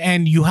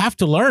 And you have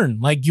to learn.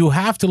 Like you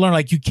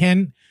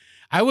can,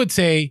 I would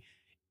say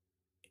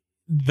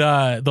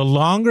the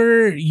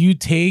longer you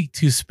take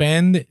to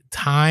spend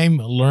time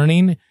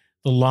learning,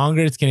 the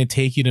longer it's going to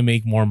take you to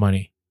make more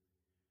money.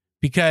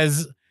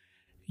 Because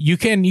you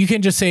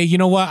can just say, you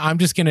know what, I'm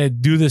just going to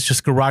do this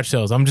just garage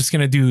sales. I'm just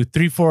going to do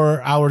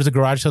 3-4 hours of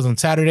garage sales on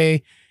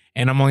Saturday,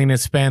 and I'm only going to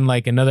spend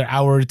like another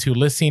hour or 2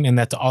 listing, and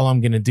that's all I'm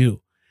going to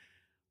do.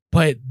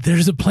 But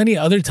there's plenty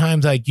of other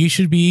times like you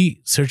should be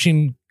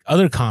searching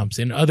other comps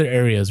in other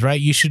areas,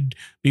 right? You should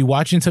be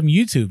watching some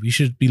YouTube. You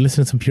should be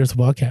listening to some Pure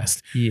Hustle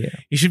podcast. Yeah.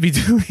 You should be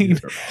doing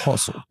Pure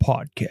Hustle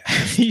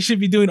podcast. You should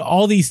be doing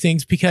all these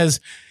things because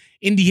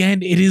in the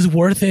end, it is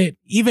worth it.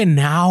 Even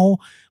now,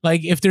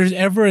 like if there's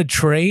ever a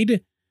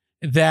trade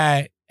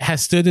that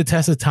has stood the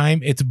test of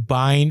time, it's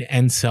buying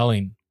and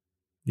selling.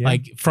 Yeah.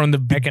 Like from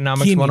the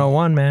economics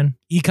 101, man.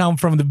 Ecom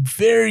from the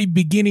very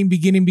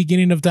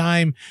beginning of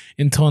time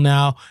until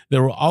now,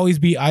 there will always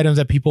be items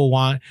that people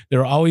want. There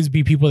will always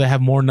be people that have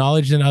more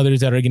knowledge than others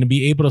that are going to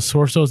be able to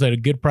source those at a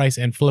good price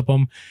and flip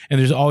them. And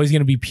there's always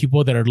going to be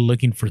people that are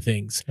looking for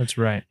things. That's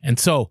right. And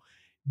so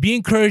be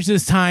encouraged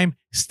this time.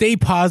 Stay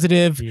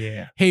positive.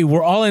 Yeah. Hey,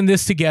 we're all in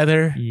this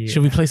together. Yeah.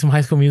 Should we play some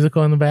High School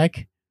Musical in the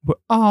back? We're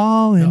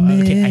all in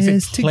this I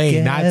said play,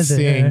 together. not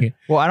sing.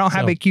 Well, I don't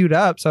have it queued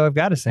up, so I've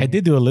got to sing. I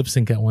did do a lip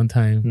sync at one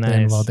time.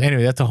 Nice.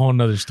 Anyway, that's a whole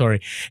nother story.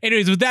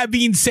 Anyways, with that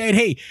being said,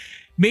 hey,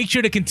 make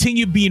sure to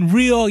continue being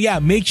real. Yeah,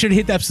 make sure to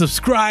hit that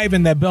subscribe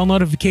and that bell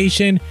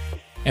notification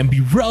and be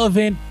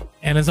relevant.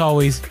 And as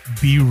always,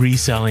 be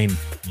reselling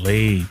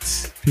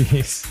late.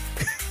 Peace.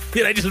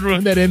 Did I just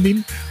ruin that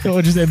ending? So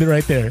we'll just end it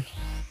right there.